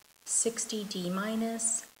 60D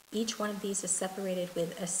minus. Each one of these is separated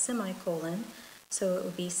with a semicolon, so it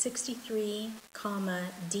would be 63,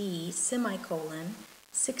 D, semicolon,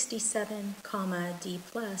 67, D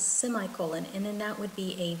plus, semicolon, and then that would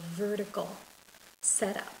be a vertical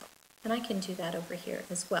setup. And I can do that over here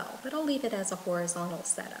as well, but I'll leave it as a horizontal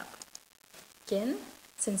setup. Again,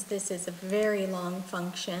 since this is a very long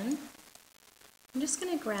function, I'm just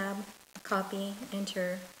going to grab, copy,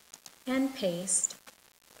 enter, and paste.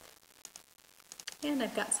 And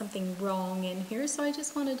I've got something wrong in here, so I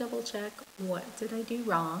just want to double check what did I do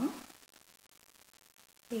wrong.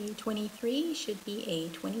 A23 should be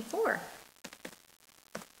A24.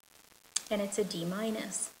 And it's a D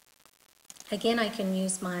minus. Again, I can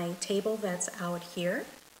use my table that's out here.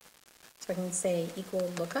 So I can say equal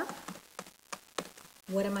lookup.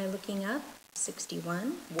 What am I looking up?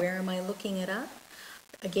 61. Where am I looking it up?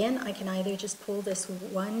 Again, I can either just pull this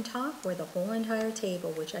one top or the whole entire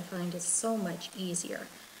table, which I find is so much easier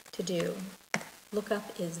to do.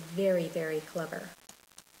 Lookup is very, very clever.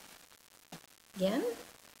 Again,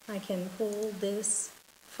 I can pull this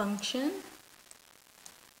function,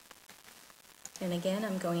 and again,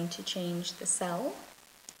 I'm going to change the cell.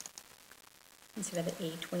 Instead of an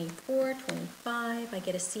A24, 25, I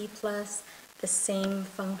get a C plus. The same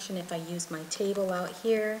function if I use my table out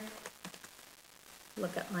here.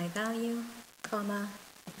 Look up my value, comma,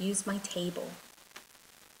 use my table.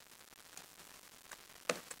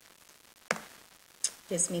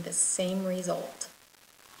 Gives me the same result.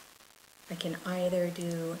 I can either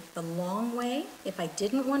do the long way. If I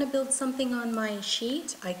didn't want to build something on my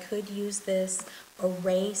sheet, I could use this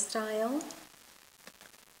array style.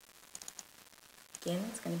 Again,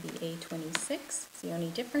 it's going to be A26, it's the only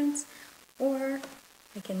difference. Or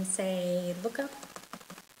I can say lookup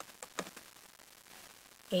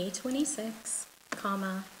A26,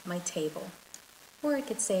 comma, my table. Or I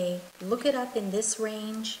could say look it up in this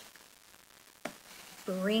range,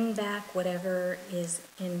 bring back whatever is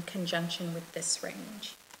in conjunction with this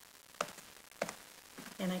range.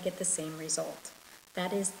 And I get the same result.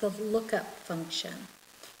 That is the lookup function.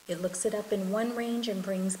 It looks it up in one range and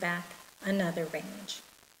brings back another range.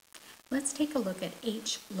 Let's take a look at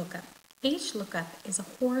HLOOKUP. HLOOKUP is a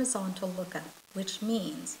horizontal lookup, which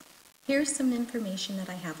means here's some information that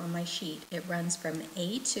I have on my sheet. It runs from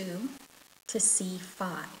A2 to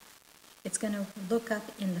C5. It's going to look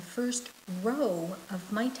up in the first row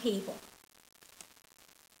of my table,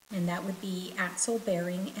 and that would be axle,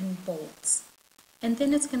 bearing, and bolts. And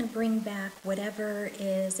then it's going to bring back whatever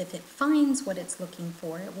is, if it finds what it's looking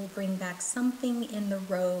for, it will bring back something in the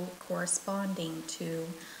row corresponding to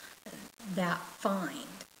that find.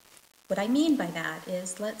 What I mean by that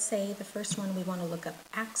is, let's say the first one we want to look up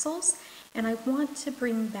axles, and I want to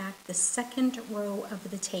bring back the second row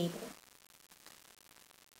of the table.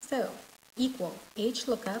 So, equal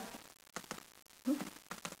HLOOKUP.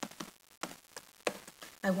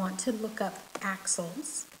 I want to look up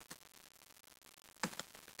axles.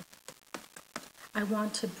 I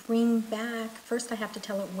want to bring back, first I have to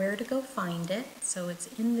tell it where to go find it, so it's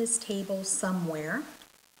in this table somewhere.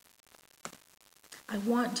 I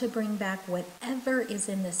want to bring back whatever is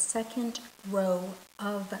in the second row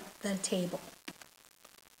of the table.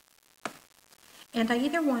 And I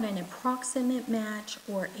either want an approximate match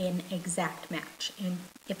or an exact match. And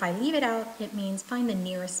if I leave it out, it means find the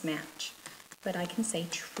nearest match. But I can say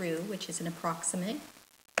true, which is an approximate.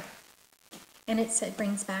 And it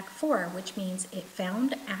brings back 4, which means it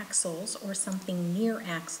found axles or something near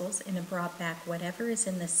axles, and it brought back whatever is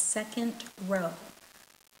in the second row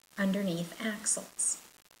underneath axles.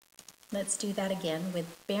 Let's do that again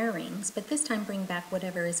with bearings, but this time bring back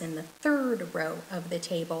whatever is in the third row of the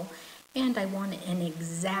table, and I want an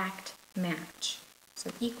exact match.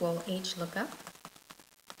 So equal HLOOKUP,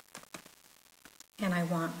 and I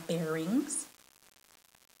want bearings.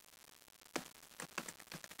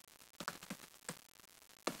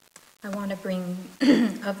 I want to bring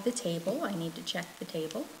of the table, I need to check the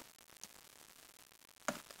table.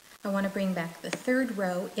 I want to bring back the third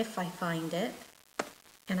row if I find it,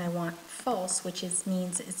 and I want false, which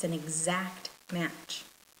means it's an exact match.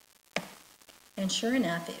 And sure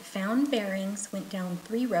enough, it found bearings, went down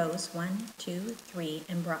 3 rows, 1, 2, 3,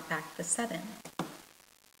 and brought back the 7.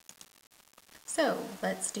 So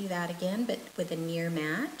let's do that again, but with a near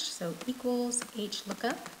match. So equals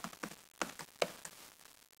HLOOKUP.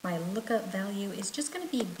 My lookup value is just going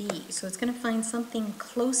to be B, so it's going to find something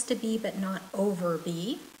close to B but not over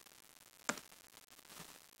B.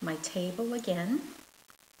 My table again.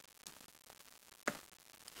 I'm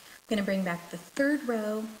going to bring back the third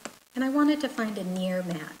row, and I wanted to find a near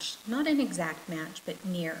match. Not an exact match, but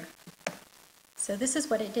near. So this is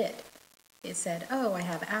what it did. It said, oh, I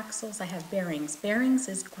have axles, I have bearings. Bearings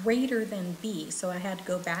is greater than B, so I had to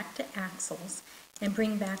go back to axles and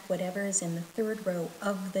bring back whatever is in the third row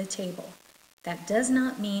of the table. That does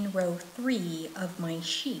not mean row 3 of my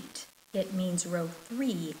sheet. It means row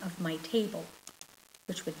 3 of my table,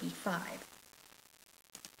 which would be 5.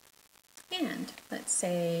 And let's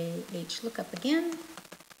say HLOOKUP again.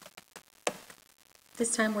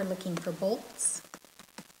 This time we're looking for bolts.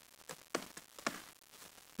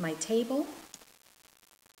 My table.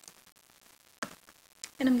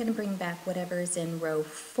 And I'm going to bring back whatever is in row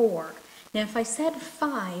 4. Now if I said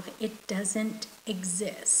 5, it doesn't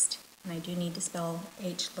exist. And I do need to spell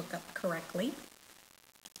HLOOKUP correctly.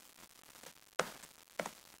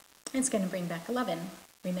 It's going to bring back 11.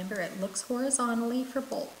 Remember, it looks horizontally for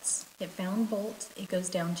bolts. It found bolts. It goes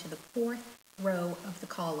down to the 4th row of the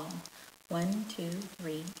column. 1, 2,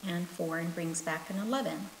 3, and 4, and brings back an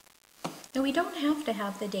 11. Now we don't have to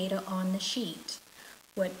have the data on the sheet.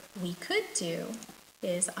 What we could do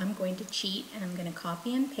is I'm going to cheat, and I'm going to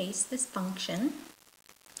copy and paste this function.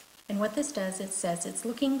 And what this does, it says it's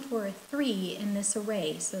looking for a 3 in this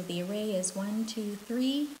array. So the array is 1, 2,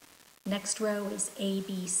 3. Next row is A,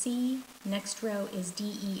 B, C. Next row is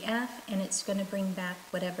D, E, F. And it's going to bring back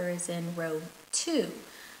whatever is in row 2.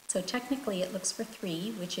 So technically it looks for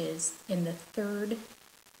 3, which is in the third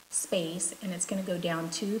space. And it's going to go down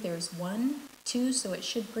 2. There's 1, 2. So it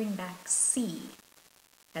should bring back C,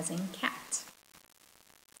 as in cat.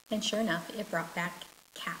 And sure enough, it brought back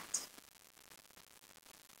cat.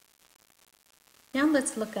 Now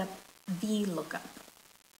let's look up VLOOKUP,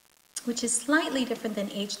 which is slightly different than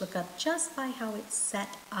HLOOKUP just by how it's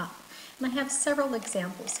set up. And I have several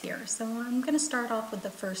examples here, so I'm going to start off with the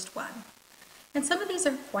first one. And some of these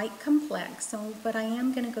are quite complex, but I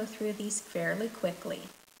am going to go through these fairly quickly.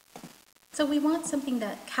 So we want something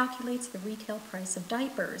that calculates the retail price of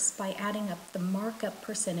diapers by adding up the markup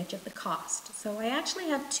percentage of the cost. So I actually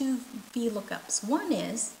have 2 VLOOKUPs. One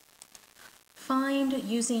is find,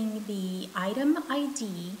 using the item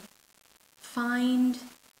ID, find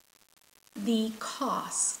the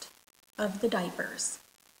cost of the diapers.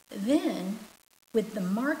 Then, with the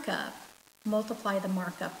markup, multiply the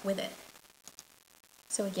markup with it.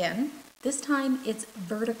 So again, this time it's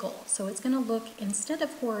vertical, so it's going to look, instead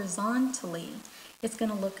of horizontally, it's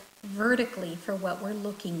going to look vertically for what we're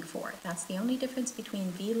looking for. That's the only difference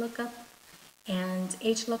between VLOOKUP and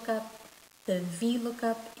HLOOKUP. The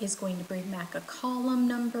VLOOKUP is going to bring back a column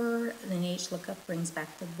number, then HLOOKUP brings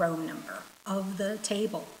back the row number of the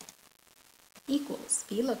table. Equals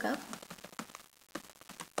VLOOKUP.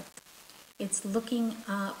 It's looking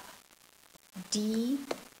up DI,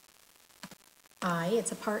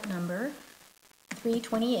 it's a part number,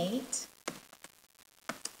 328.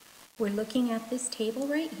 We're looking at this table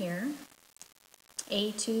right here,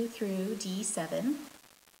 A2 through D7.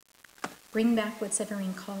 Bring back what's ever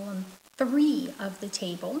in column 3 of the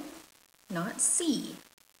table, not C,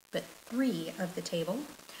 but 3 of the table.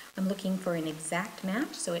 I'm looking for an exact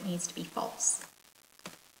match, so it needs to be false.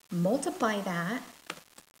 Multiply that,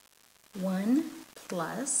 1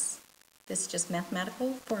 plus, this is just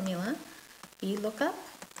mathematical formula, VLOOKUP.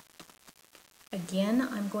 Again,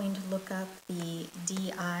 I'm going to look up the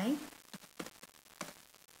DI.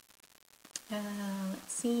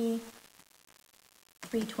 Let's see,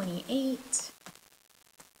 328.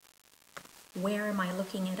 Where am I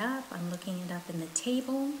looking it up? I'm looking it up in the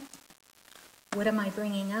table. What am I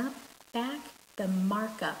bringing up? Back the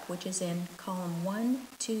markup, which is in column 1,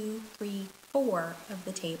 2, 3, 4 of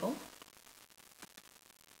the table.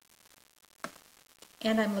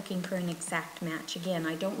 And I'm looking for an exact match. Again,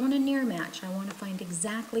 I don't want a near match. I want to find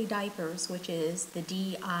exactly diapers, which is the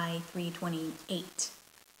DI 328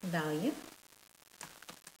 value.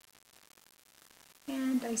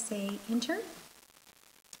 And I say enter.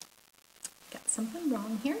 Got something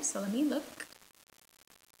wrong here, so let me look.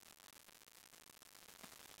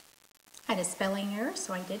 I had a spelling error,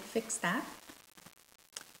 so I did fix that.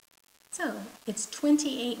 So it's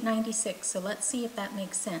 $28.96, so let's see if that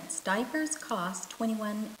makes sense. Diapers cost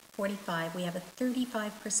 $21.45. We have a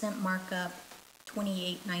 35% markup.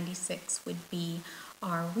 $28.96 would be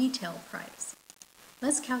our retail price.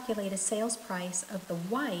 Let's calculate a sales price of the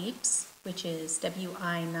wipes, which is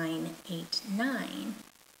WI989,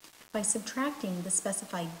 by subtracting the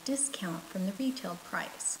specified discount from the retail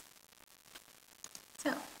price.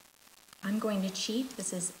 So I'm going to cheat.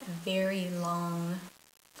 This is a very long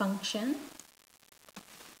function,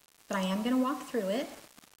 but I am going to walk through it.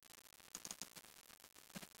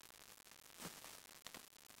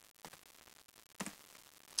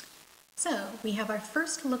 So we have our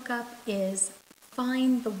first lookup is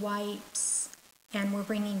find the wipes, and we're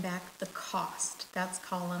bringing back the cost. That's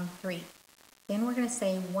column 3. Then we're going to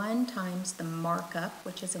say 1 times the markup,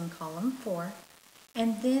 which is in column 4,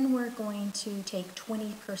 and then we're going to take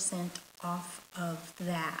 20% off of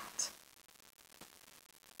that.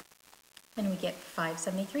 And we get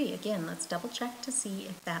 $5.73. Again, let's double check to see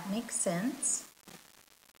if that makes sense.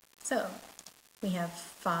 So we have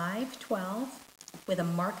 $5.12 with a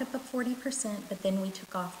markup of 40%, but then we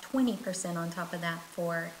took off 20% on top of that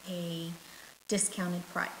for a discounted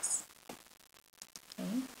price.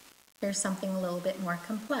 Okay. Here's something a little bit more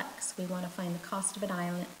complex. We want to find the cost of an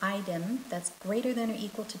item that's greater than or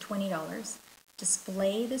equal to $20.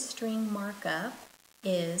 Display the string markup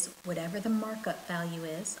is whatever the markup value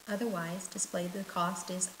is. Otherwise, display the cost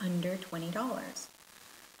is under $20.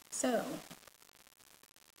 So,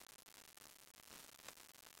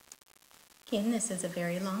 again, this is a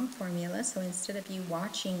very long formula, so instead of you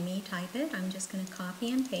watching me type it, I'm just going to copy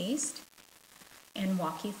and paste and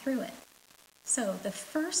walk you through it. So the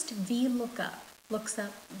first VLOOKUP looks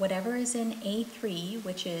up whatever is in A3,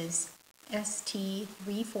 which is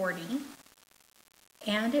ST340,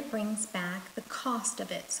 and it brings back the cost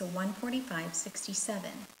of it, so $145.67.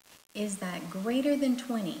 Is that greater than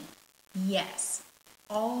 20? Yes.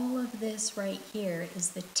 All of this right here is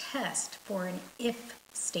the test for an if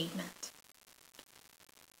statement.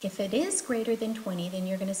 If it is greater than 20, then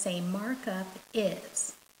you're going to say markup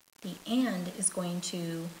is. The and is going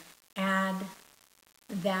to add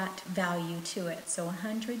that value to it. So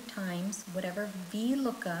 100 times whatever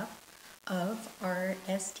VLOOKUP of our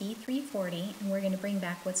ST340, and we're going to bring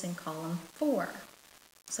back what's in column 4.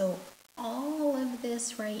 So all of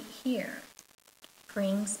this right here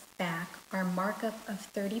brings back our markup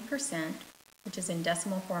of 30%, which is in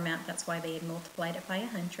decimal format. That's why they had multiplied it by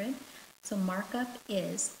 100. So markup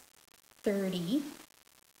is 30,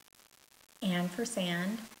 and for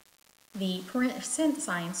sand, the percent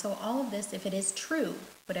sign. So all of this, if it is true,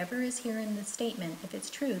 whatever is here in the statement, if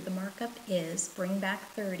it's true, the markup is bring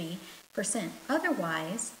back 30%.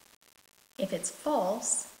 Otherwise, if it's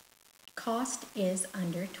false, cost is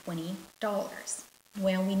under $20.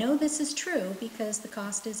 Well, we know this is true because the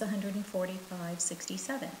cost is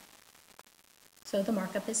 $145.67. So the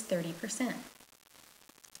markup is 30%.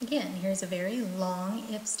 Again, here's a very long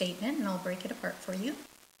if statement, and I'll break it apart for you.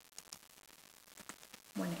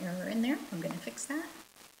 One error in there. I'm going to fix that.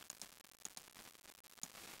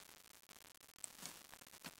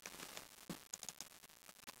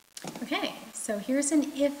 Okay, so here's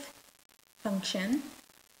an if function.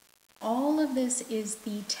 All of this is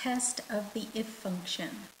the test of the if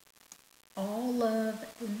function. All of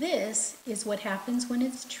this is what happens when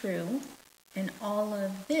it's true, and all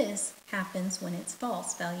of this happens when it's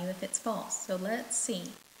false, value if it's false. So let's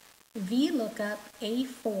see. VLOOKUP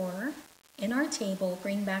A4 in our table,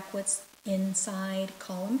 bring back what's inside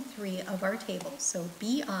column 3 of our table. So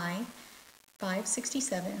BI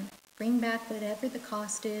 567, bring back whatever the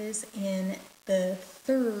cost is in the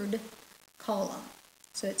third column.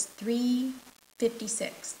 So it's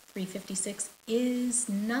 356. 356 is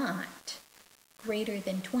not greater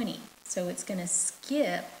than 20. So it's going to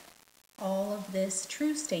skip all of this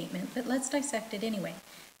true statement, but let's dissect it anyway.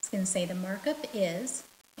 It's going to say the markup is,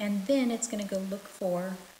 and then it's going to go look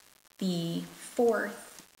for the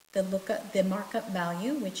markup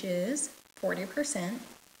value, which is 40%,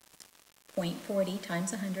 0.40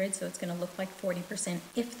 times 100, so it's going to look like 40%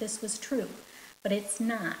 if this was true, but it's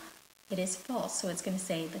not. It is false, so it's going to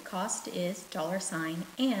say the cost is $,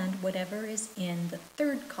 and whatever is in the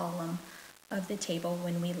third column of the table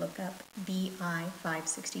when we look up VI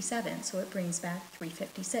 567, so it brings back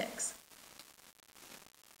 356.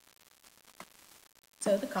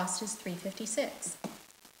 So the cost is 356.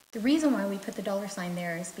 The reason why we put the $sign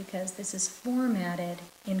there is because this is formatted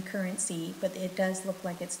in currency, but it does look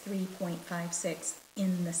like it's 3.56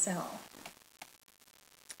 in the cell.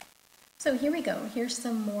 So here we go. Here's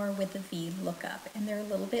some more with the VLOOKUP, and they're a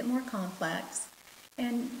little bit more complex.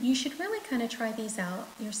 And you should really kind of try these out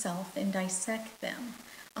yourself and dissect them.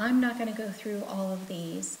 I'm not going to go through all of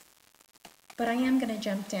these, but I am going to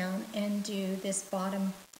jump down and do this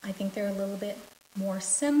bottom. I think they're a little bit more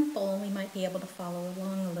simple. We might be able to follow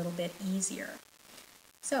along a little bit easier.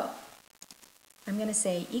 So I'm going to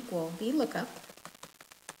say equal VLOOKUP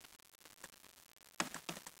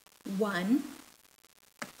 1.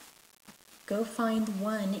 Go find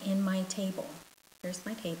 1 in my table. Here's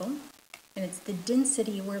my table. And it's the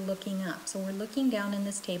density we're looking up. So we're looking down in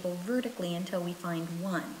this table vertically until we find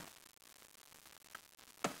 1.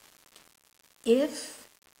 If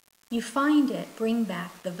you find it, bring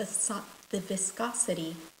back the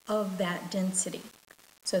viscosity of that density.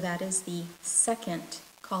 So that is the second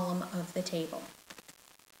column of the table.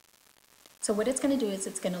 So what it's going to do is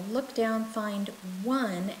it's going to look down, find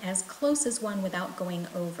 1 as close as 1 without going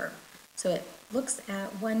over. So it looks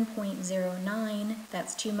at 1.09,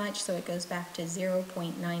 that's too much, so it goes back to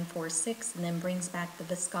 0.946 and then brings back the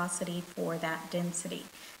viscosity for that density,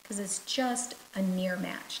 because it's just a near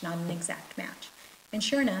match, not an exact match. And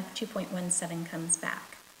sure enough, 2.17 comes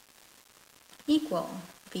back. Equal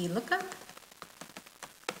VLOOKUP.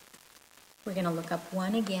 We're going to look up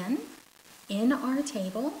 1 again in our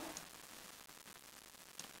table.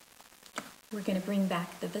 We're going to bring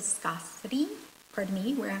back the viscosity. Pardon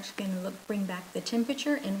me, we're actually going to bring back the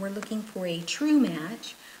temperature, and we're looking for a true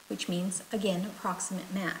match, which means, again,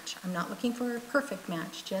 approximate match. I'm not looking for a perfect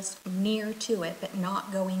match, just near to it, but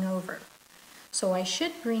not going over. So I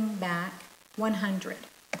should bring back 100.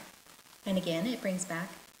 And again, it brings back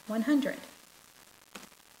 100.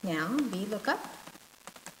 Now, VLOOKUP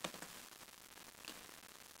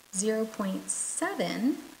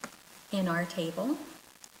 0.7 in our table.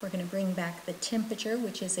 We're going to bring back the temperature,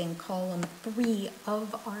 which is in column 3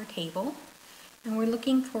 of our table. And we're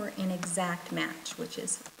looking for an exact match, which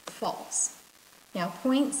is false. Now,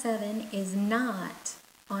 0.7 is not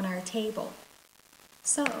on our table.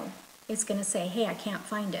 So it's going to say, hey, I can't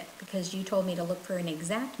find it because you told me to look for an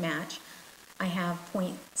exact match. I have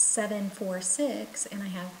 0.746 and I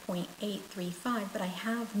have 0.835, but I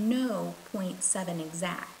have no 0.7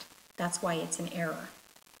 exact. That's why it's an error.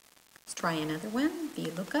 Let's try another one,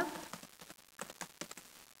 VLOOKUP.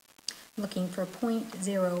 Looking for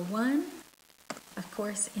 0.01, of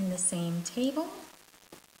course, in the same table.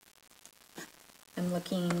 I'm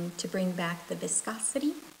looking to bring back the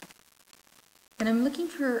viscosity. And I'm looking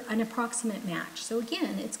for an approximate match. So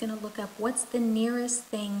again, it's going to look up what's the nearest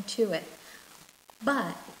thing to it.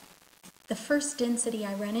 But the first density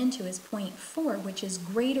I run into is 0.4, which is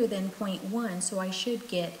greater than 0.1, so I should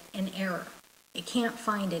get an error. It can't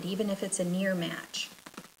find it, even if it's a near match.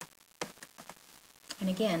 And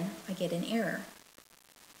again, I get an error.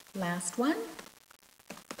 Last one,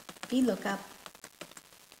 VLOOKUP.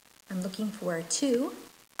 I'm looking for a 2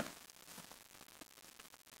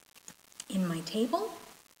 in my table.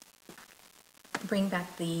 Bring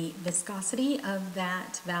back the viscosity of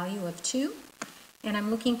that value of 2. And I'm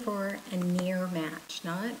looking for a near match,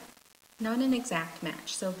 not an exact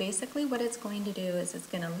match. So basically what it's going to do is it's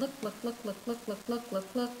going to look,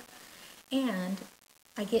 and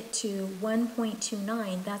I get to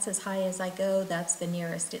 1.29. That's as high as I go. That's the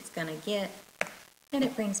nearest it's going to get. And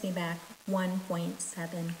it brings me back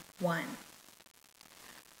 1.71.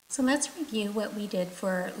 So let's review what we did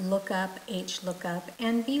for lookup, HLOOKUP,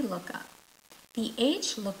 and VLOOKUP. The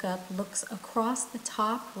HLOOKUP looks across the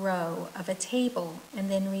top row of a table and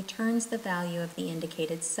then returns the value of the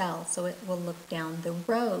indicated cell. So it will look down the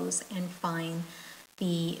rows and find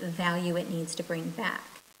the value it needs to bring back.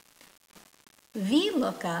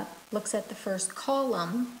 VLOOKUP looks at the first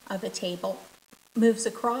column of a table, moves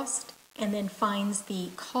across and then finds the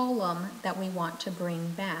column that we want to bring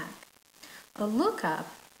back. A lookup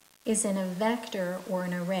is in a vector or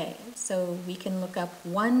an array, so we can look up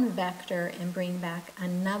one vector and bring back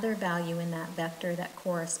another value in that vector that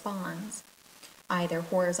corresponds, either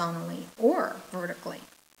horizontally or vertically.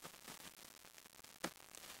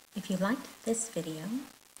 If you liked this video,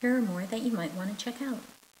 there are more that you might want to check out.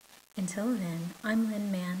 Until then, I'm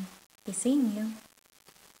Lynn Mann. Be seeing you.